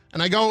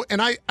 And I go, and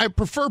I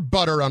prefer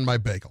butter on my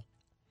bagel.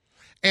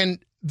 And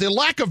the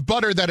lack of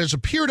butter that has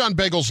appeared on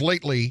bagels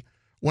lately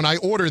when I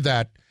order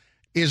that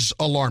is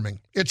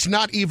alarming. It's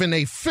not even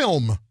a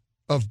film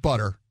of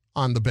butter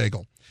on the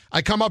bagel.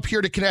 I come up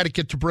here to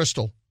Connecticut, to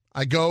Bristol.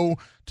 I go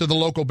to the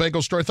local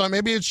bagel store. I thought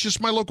maybe it's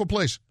just my local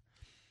place.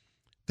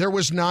 There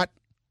was not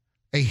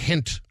a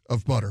hint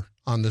of butter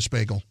on this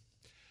bagel.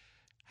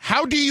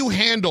 How do you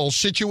handle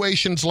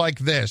situations like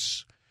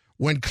this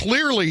when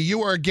clearly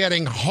you are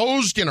getting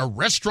hosed in a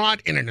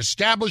restaurant, in an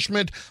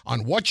establishment,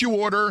 on what you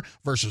order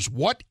versus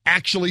what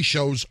actually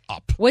shows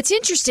up? What's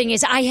interesting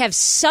is I have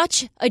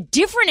such a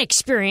different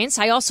experience.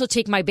 I also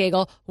take my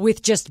bagel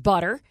with just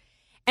butter,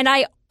 and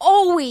I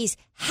always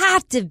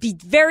have to be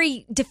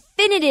very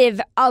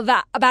definitive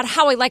about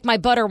how I like my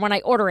butter when I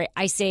order it.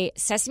 I say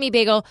sesame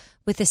bagel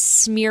with a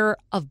smear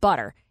of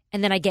butter.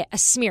 And then I get a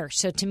smear.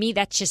 So to me,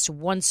 that's just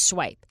one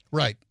swipe.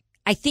 Right.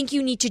 I think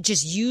you need to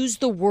just use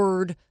the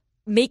word,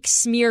 make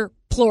smear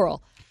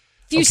plural.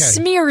 A few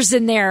smears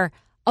in there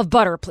of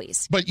butter,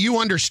 please. But you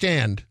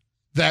understand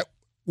that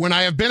when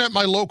I have been at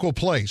my local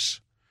place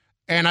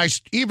and I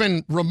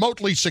even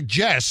remotely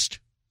suggest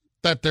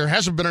that there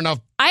hasn't been enough.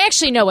 I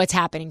actually know what's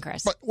happening,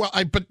 Chris.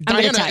 But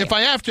Diana, if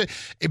I have to,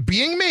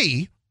 being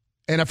me,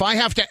 and if I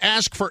have to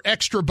ask for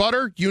extra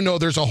butter, you know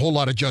there's a whole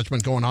lot of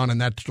judgment going on in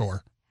that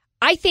store.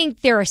 I think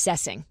they're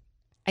assessing.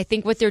 I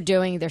think what they're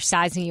doing, they're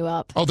sizing you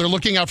up. Oh, they're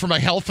looking out for my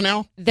health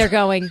now? They're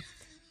going,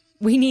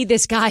 we need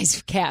this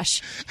guy's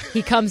cash.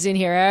 He comes in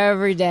here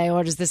every day,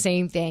 orders the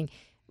same thing.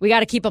 We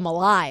got to keep him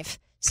alive.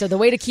 So the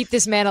way to keep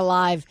this man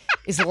alive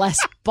is less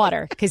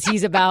butter because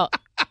he's about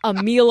a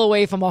meal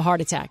away from a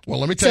heart attack. Well,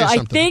 let me tell you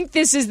something. I think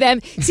this is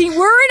them. See,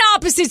 we're in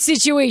opposite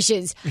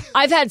situations.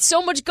 I've had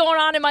so much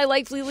going on in my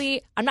life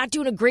lately. I'm not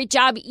doing a great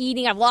job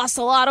eating. I've lost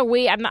a lot of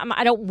weight.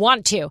 I don't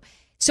want to.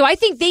 So I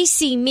think they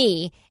see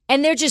me,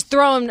 and they're just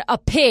throwing a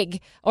pig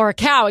or a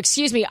cow,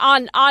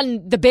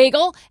 on the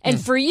bagel. And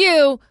for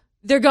you,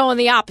 they're going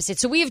the opposite.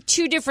 So we have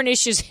two different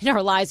issues in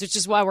our lives, which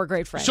is why we're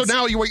great friends. So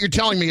now what you're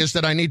telling me is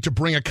that I need to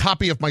bring a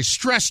copy of my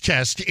stress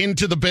test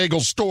into the bagel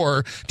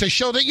store to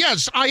show that,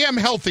 yes, I am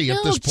healthy at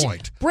this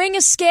point. Bring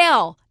a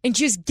scale and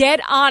just get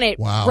on it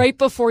right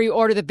before you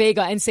order the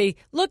bagel and say,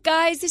 look,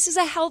 guys, this is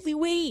a healthy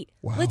weight.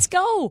 Wow. Let's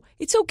go.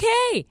 It's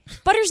okay.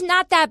 Butter's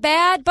not that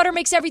bad. Butter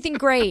makes everything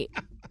great.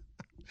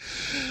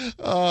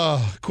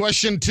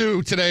 Question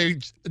 2 today,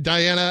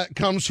 Diana,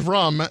 comes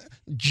from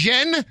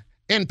Jen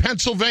in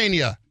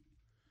Pennsylvania.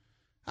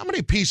 How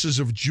many pieces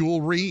of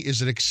jewelry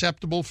is it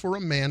acceptable for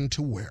a man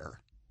to wear?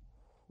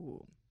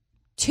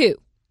 2.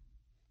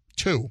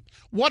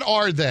 What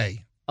are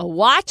they? A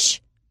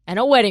watch and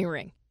a wedding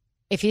ring,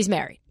 if he's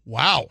married.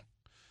 Wow.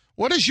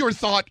 What is your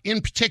thought in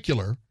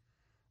particular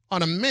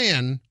on a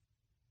man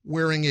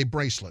wearing a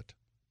bracelet?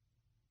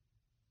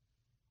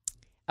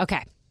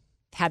 Okay.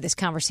 Had this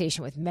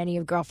conversation with many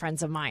of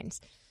girlfriends of mine.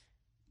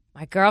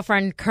 My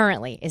girlfriend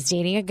currently is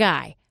dating a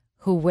guy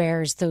who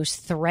wears those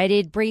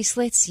threaded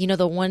bracelets, you know,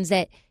 the ones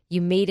that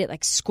you made at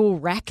like school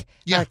rec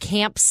or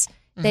camps.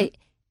 And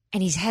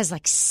he has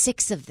like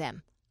 6 of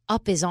them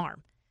up his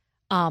arm.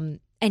 And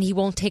he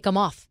won't take them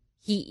off.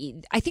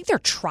 I think they're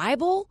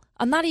tribal.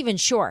 I'm not even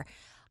sure.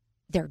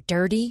 They're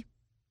dirty.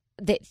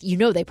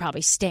 They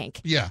probably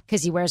stink. Yeah.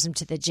 Because he wears them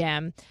to the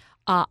gym.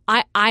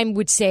 I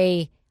would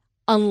say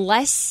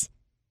unless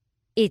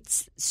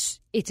it's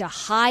a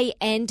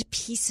high-end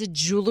piece of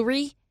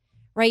jewelry,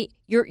 right?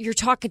 You're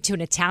talking to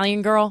an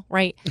Italian girl,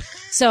 right?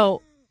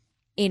 So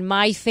in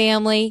my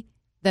family,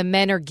 the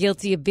men are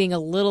guilty of being a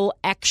little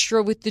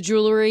extra with the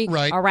jewelry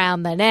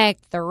around the neck,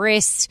 the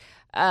wrist,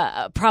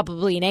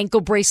 probably an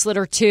ankle bracelet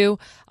or 2.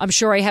 I'm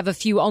sure I have a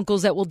few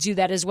uncles that will do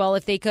that as well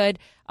if they could.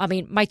 I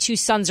mean, my 2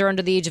 sons are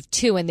under the age of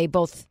 2 and they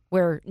both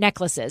wear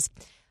necklaces.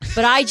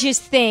 But I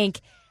just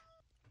think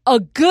a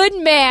good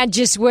man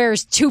just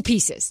wears 2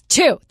 pieces.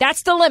 2.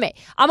 That's the limit.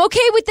 I'm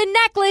okay with the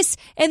necklace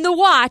and the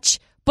watch,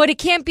 but it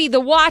can't be the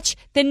watch,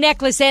 the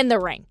necklace, and the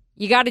ring.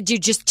 You got to do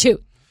just 2.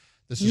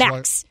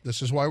 Max.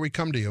 This is why we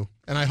come to you.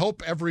 And I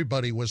hope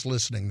everybody was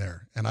listening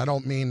there. And I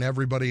don't mean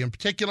everybody in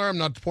particular. I'm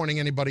not pointing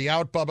anybody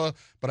out, Bubba,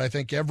 but I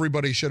think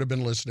everybody should have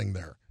been listening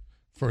there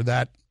for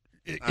that.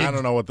 I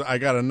don't know what I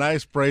got a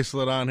nice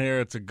bracelet on here.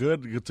 It's a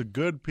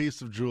good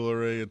piece of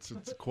jewelry. It's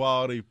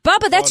quality.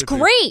 Bubba, that's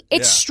great.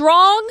 It's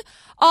strong.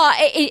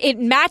 It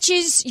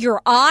matches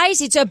your eyes.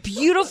 It's a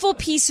beautiful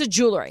piece of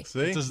jewelry. See?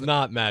 It does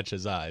not match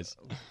his eyes.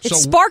 It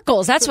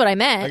sparkles. That's what I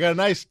meant. I got a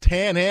nice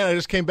tan hand. I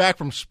just came back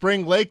from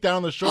Spring Lake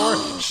down the shore.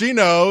 She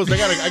knows. I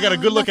got a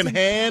good looking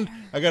hand.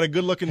 I got a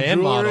good looking jewelry.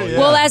 Model. Yeah.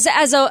 Well,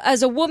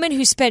 as a woman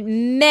who spent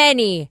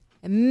many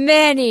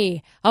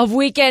of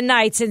weekend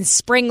nights in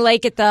Spring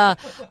Lake at the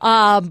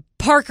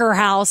Parker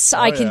House,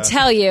 I can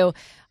tell you,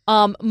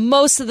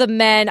 most of the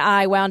men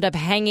I wound up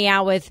hanging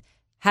out with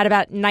had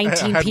about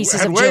 19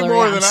 pieces of jewelry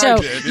on.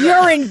 So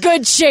you're in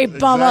good shape,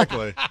 Bubba.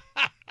 Exactly.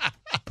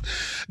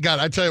 God,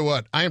 I tell you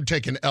what, I am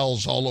taking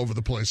L's all over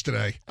the place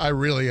today. I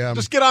really am.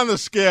 Just get on the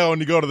scale when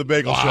you go to the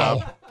bagel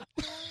shop.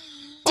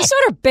 Just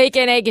order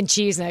bacon, egg, and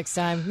cheese next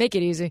time. Make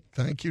it easy.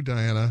 Thank you,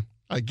 Diana.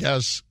 I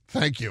guess.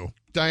 Thank you.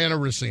 Diana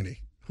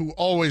Rossini, who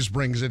always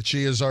brings it.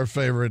 She is our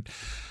favorite.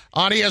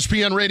 On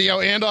ESPN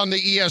Radio and on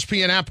the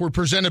ESPN app, we're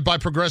presented by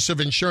Progressive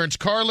Insurance.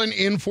 Carlin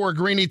in for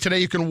Greeny today.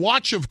 You can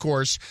watch, of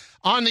course,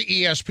 on the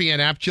ESPN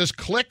app. Just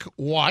click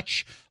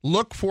watch,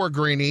 look for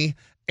Greeny,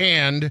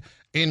 and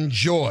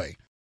enjoy.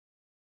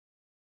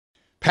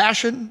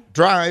 Passion,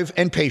 drive,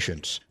 and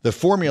patience. The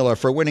formula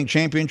for winning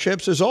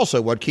championships is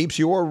also what keeps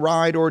your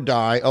ride or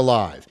die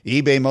alive.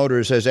 eBay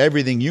Motors has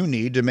everything you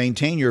need to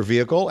maintain your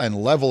vehicle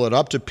and level it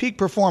up to peak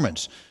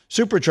performance.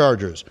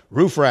 Superchargers,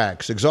 roof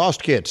racks,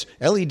 exhaust kits,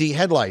 LED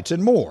headlights,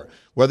 and more.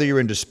 Whether you're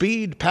into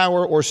speed,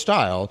 power, or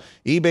style,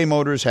 eBay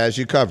Motors has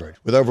you covered.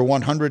 With over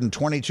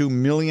 122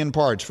 million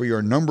parts for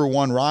your number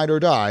one ride or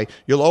die,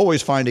 you'll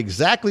always find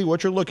exactly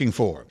what you're looking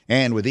for.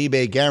 And with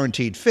eBay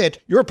Guaranteed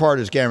Fit, your part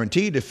is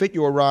guaranteed to fit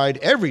your ride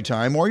every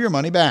time or your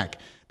money back.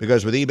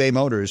 Because with eBay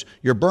Motors,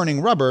 you're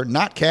burning rubber,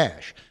 not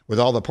cash. With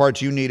all the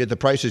parts you need at the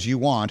prices you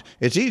want,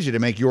 it's easy to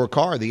make your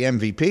car the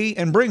MVP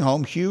and bring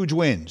home huge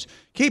wins.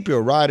 Keep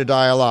your ride or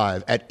die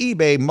alive at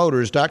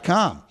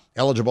ebaymotors.com.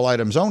 Eligible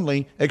items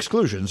only.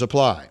 Exclusions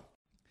apply.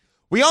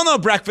 We all know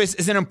breakfast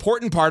is an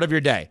important part of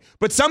your day.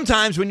 But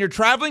sometimes when you're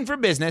traveling for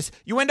business,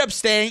 you end up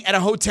staying at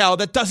a hotel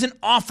that doesn't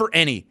offer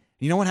any.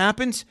 You know what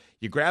happens?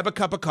 You grab a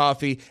cup of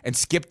coffee and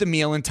skip the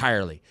meal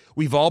entirely.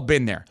 We've all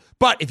been there.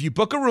 But if you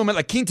book a room at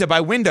La Quinta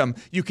by Wyndham,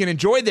 you can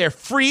enjoy their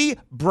free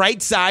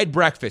Bright Side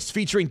breakfast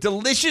featuring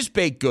delicious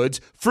baked goods,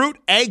 fruit,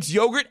 eggs,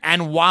 yogurt,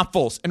 and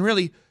waffles. And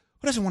really,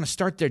 who doesn't want to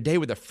start their day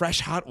with a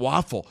fresh, hot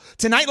waffle?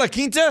 Tonight, La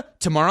Quinta,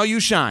 tomorrow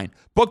you shine.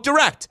 Book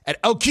direct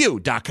at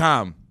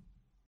LQ.com.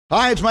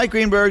 Hi, it's Mike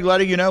Greenberg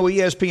letting you know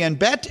ESPN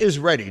Bet is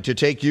ready to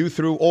take you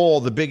through all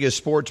the biggest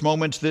sports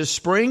moments this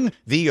spring.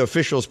 The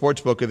official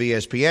sportsbook of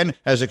ESPN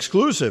has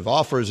exclusive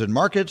offers and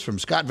markets from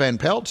Scott Van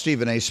Pelt,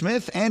 Stephen A.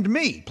 Smith, and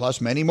me,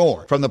 plus many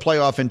more. From the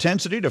playoff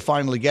intensity to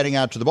finally getting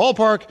out to the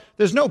ballpark,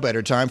 there's no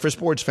better time for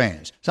sports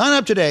fans. Sign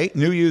up today.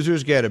 New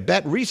users get a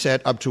bet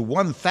reset up to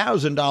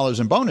 $1,000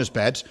 in bonus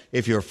bets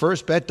if your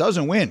first bet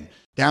doesn't win.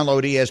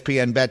 Download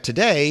ESPN Bet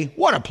today.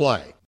 What a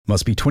play.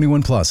 Must be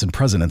 21 plus and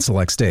present in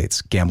select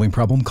states. Gambling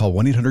problem? Call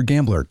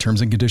 1-800-GAMBLER. Terms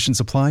and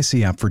conditions apply.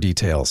 See app for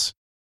details.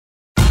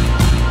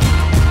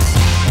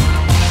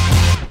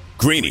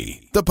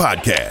 Greeny, the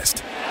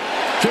podcast.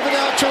 Driven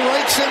out to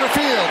right center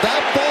field.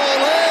 That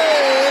ball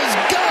is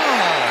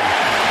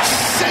gone.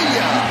 See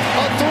ya.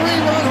 A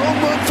 3-run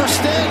home run for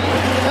Stanton.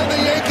 And the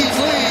Yankees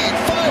lead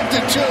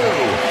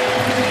 5-2.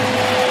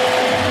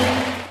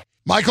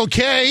 Michael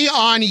Kay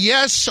on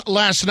Yes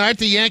last night.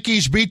 The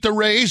Yankees beat the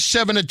Rays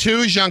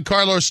 7-2.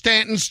 Giancarlo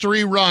Stanton's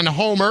 3-run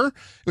homer. It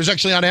was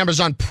actually on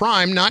Amazon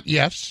Prime, not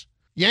Yes.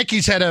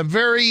 Yankees had a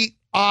very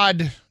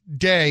odd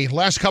day,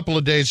 last couple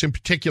of days in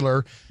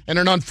particular, and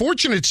an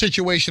unfortunate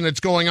situation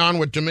that's going on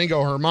with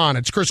Domingo Germán.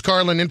 It's Chris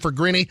Carlin in for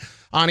Greeny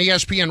on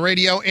ESPN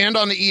Radio and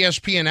on the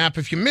ESPN app.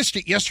 If you missed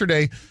it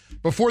yesterday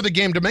before the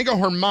game, Domingo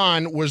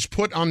Germán was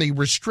put on the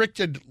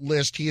restricted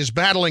list. He is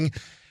battling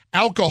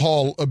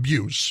alcohol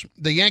abuse.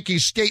 The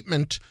Yankees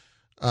statement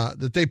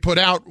that they put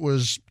out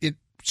was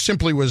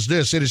simply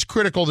this: it is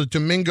critical that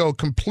Domingo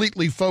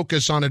completely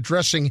focus on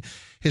addressing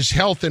his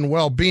health and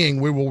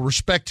well-being. We will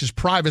respect his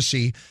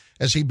privacy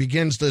as he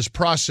begins this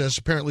process.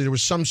 Apparently there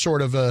was some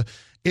sort of a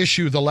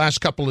issue the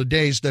last couple of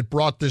days that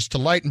brought this to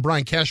light, and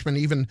Brian Cashman,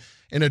 even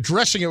in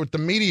addressing it with the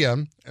media,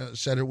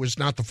 said it was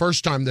not the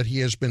first time that he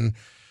has been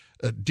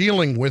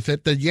dealing with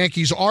it. The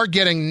Yankees are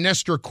getting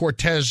Nestor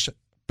Cortez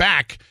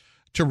back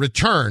to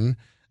return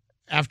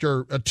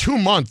after a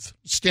 2-month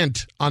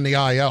stint on the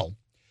IL.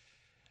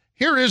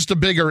 Here is the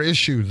bigger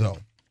issue, though.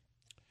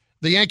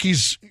 The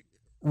Yankees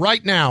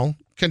right now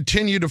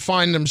continue to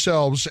find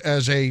themselves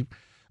as a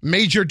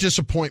major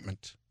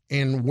disappointment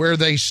in where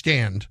they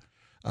stand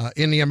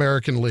in the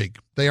American League.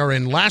 They are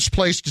in last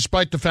place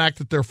despite the fact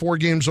that they're 4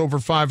 games over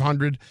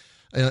 500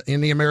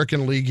 in the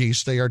American League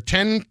East. They are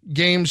 10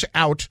 games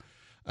out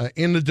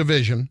in the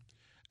division,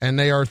 and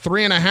they are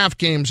 3.5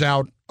 games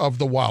out of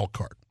the wild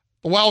card.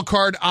 The wild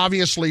card,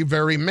 obviously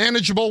very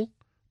manageable,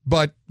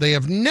 but they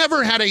have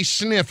never had a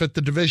sniff at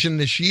the division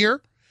this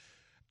year.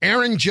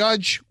 Aaron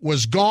Judge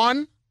was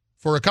gone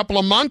for a couple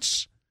of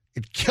months.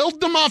 It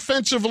killed them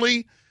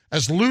offensively,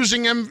 as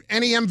losing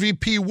any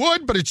MVP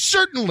would, but it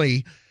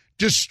certainly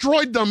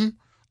destroyed them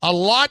a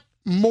lot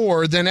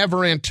more than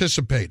ever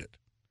anticipated.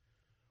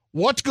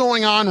 What's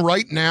going on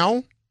right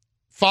now,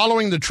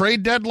 following the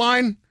trade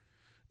deadline,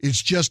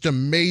 is just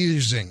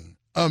amazing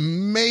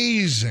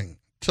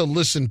to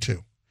listen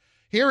to.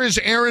 Here is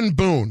Aaron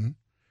Boone,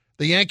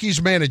 the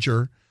Yankees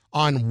manager,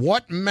 on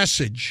what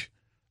message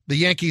the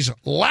Yankees'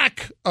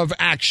 lack of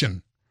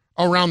action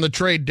around the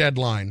trade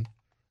deadline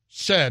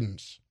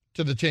sends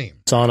to the team.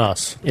 It's on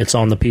us. It's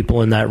on the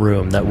people in that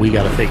room that we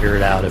got to figure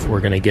it out if we're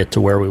going to get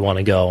to where we want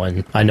to go.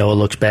 And I know it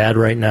looks bad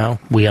right now.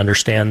 We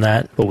understand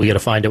that, but we got to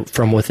find it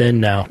from within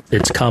now.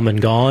 It's come and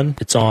gone.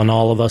 It's on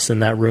all of us in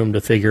that room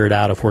to figure it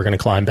out if we're going to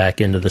climb back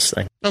into this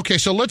thing. Okay,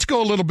 so let's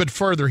go a little bit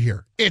further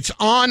here. It's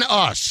on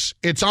us.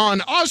 It's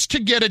on us to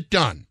get it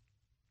done.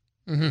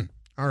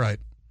 All right.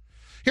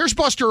 Here's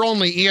Buster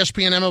Olney,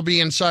 ESPN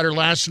MLB insider,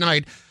 last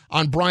night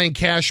on Brian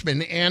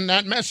Cashman and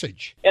that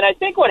message. And I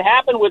think what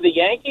happened with the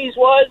Yankees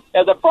was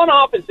the front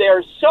office,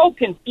 they're so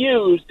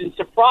confused and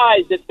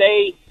surprised that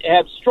they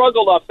have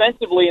struggled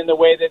offensively in the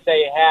way that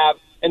they have.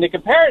 And the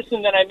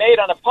comparison that I made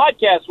on a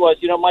podcast was,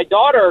 my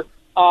daughter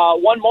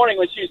one morning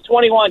when she was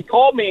 21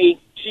 called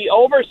me. She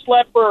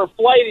overslept for her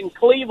flight in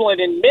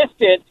Cleveland and missed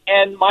it,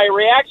 and my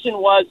reaction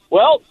was,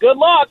 well, good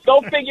luck. Go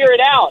figure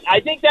it out. I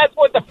think that's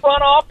what the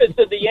front office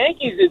of the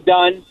Yankees has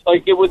done,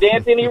 like with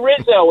Anthony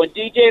Rizzo and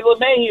DJ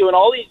LeMahieu and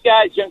all these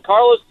guys,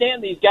 Giancarlo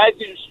Stanton, these guys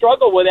who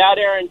struggle without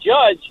Aaron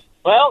Judge.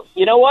 Well,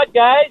 you know what,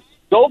 guys?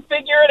 Go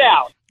figure it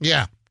out.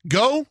 Yeah,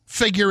 go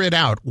figure it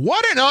out.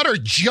 What an utter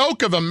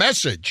joke of a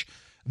message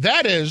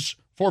that is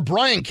for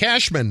Brian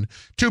Cashman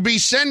to be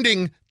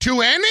sending to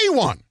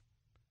anyone.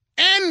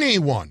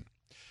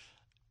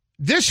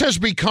 This has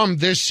become,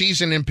 this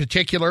season in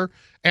particular,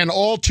 an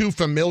all too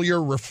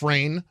familiar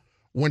refrain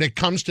when it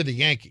comes to the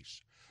Yankees.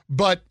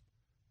 But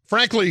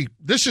frankly,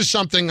 this is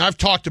something I've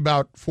talked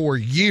about for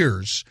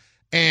years,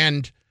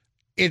 and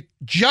it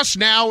just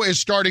now is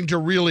starting to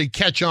really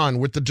catch on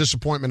with the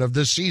disappointment of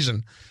this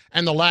season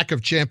and the lack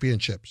of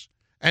championships.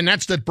 And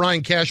that's that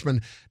Brian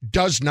Cashman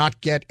does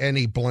not get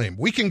any blame.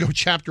 We can go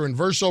chapter and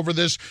verse over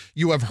this.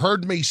 You have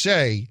heard me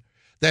say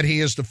that he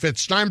is the fifth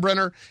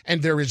Steinbrenner,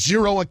 and there is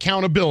zero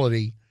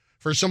accountability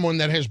for someone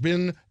that has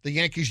been the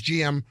Yankees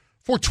GM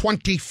for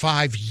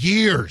 25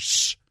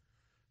 years.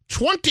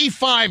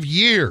 25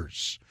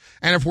 years.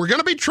 And if we're going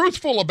to be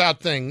truthful about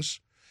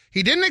things,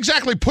 he didn't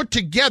exactly put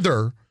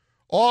together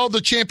all the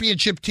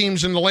championship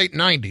teams in the late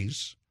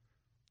 90s.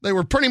 They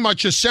were pretty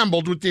much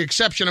assembled with the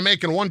exception of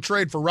making one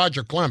trade for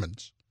Roger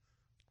Clemens.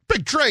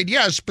 Big trade,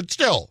 yes, but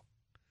still.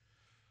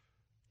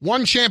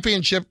 One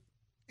championship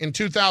in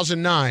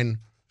 2009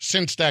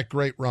 since that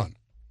great run.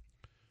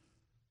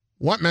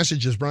 What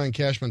message is Brian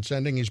Cashman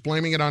sending? He's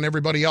blaming it on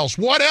everybody else.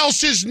 What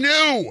else is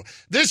new?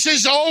 This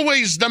is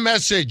always the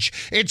message.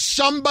 It's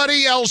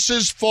somebody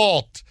else's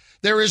fault.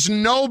 There is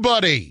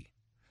nobody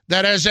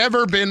that has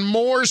ever been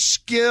more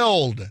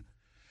skilled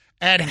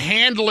at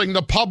handling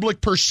the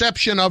public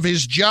perception of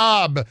his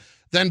job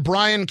than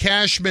Brian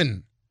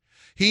Cashman.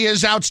 He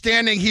is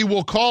outstanding. He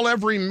will call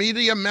every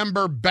media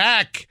member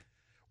back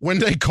when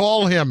they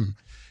call him.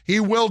 He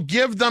will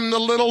give them the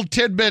little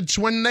tidbits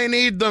when they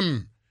need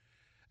them.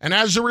 And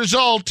as a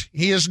result,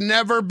 he is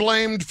never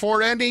blamed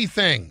for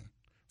anything.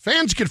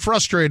 Fans get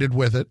frustrated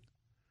with it,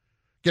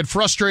 get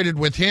frustrated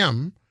with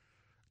him.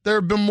 There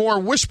have been more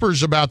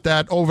whispers about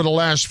that over the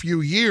last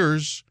few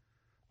years,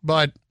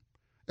 but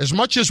as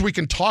much as we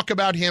can talk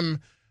about him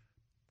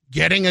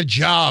getting a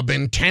job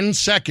in 10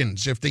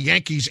 seconds, if the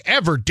Yankees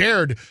ever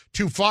dared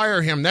to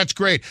fire him, that's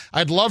great.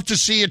 I'd love to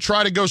see you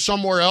try to go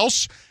somewhere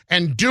else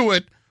and do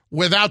it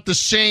without the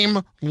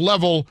same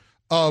level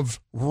of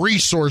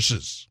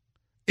resources.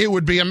 It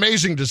would be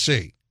amazing to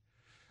see.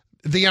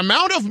 The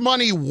amount of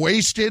money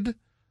wasted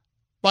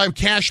by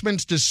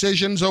Cashman's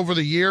decisions over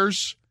the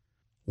years,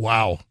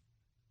 wow,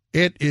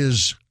 it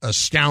is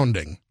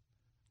astounding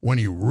when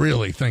you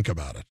really think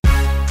about it.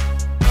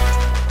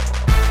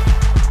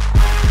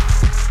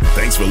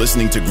 Thanks for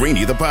listening to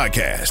Greeny, the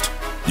podcast.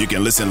 You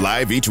can listen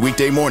live each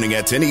weekday morning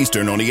at 10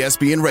 Eastern on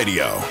ESPN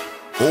Radio.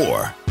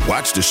 Or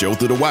watch the show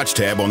through the Watch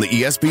tab on the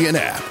ESPN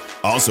app.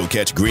 Also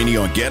catch Greeny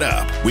on Get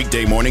Up,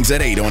 weekday mornings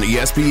at 8 on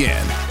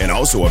ESPN. And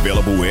also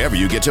available wherever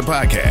you get your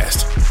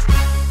podcast.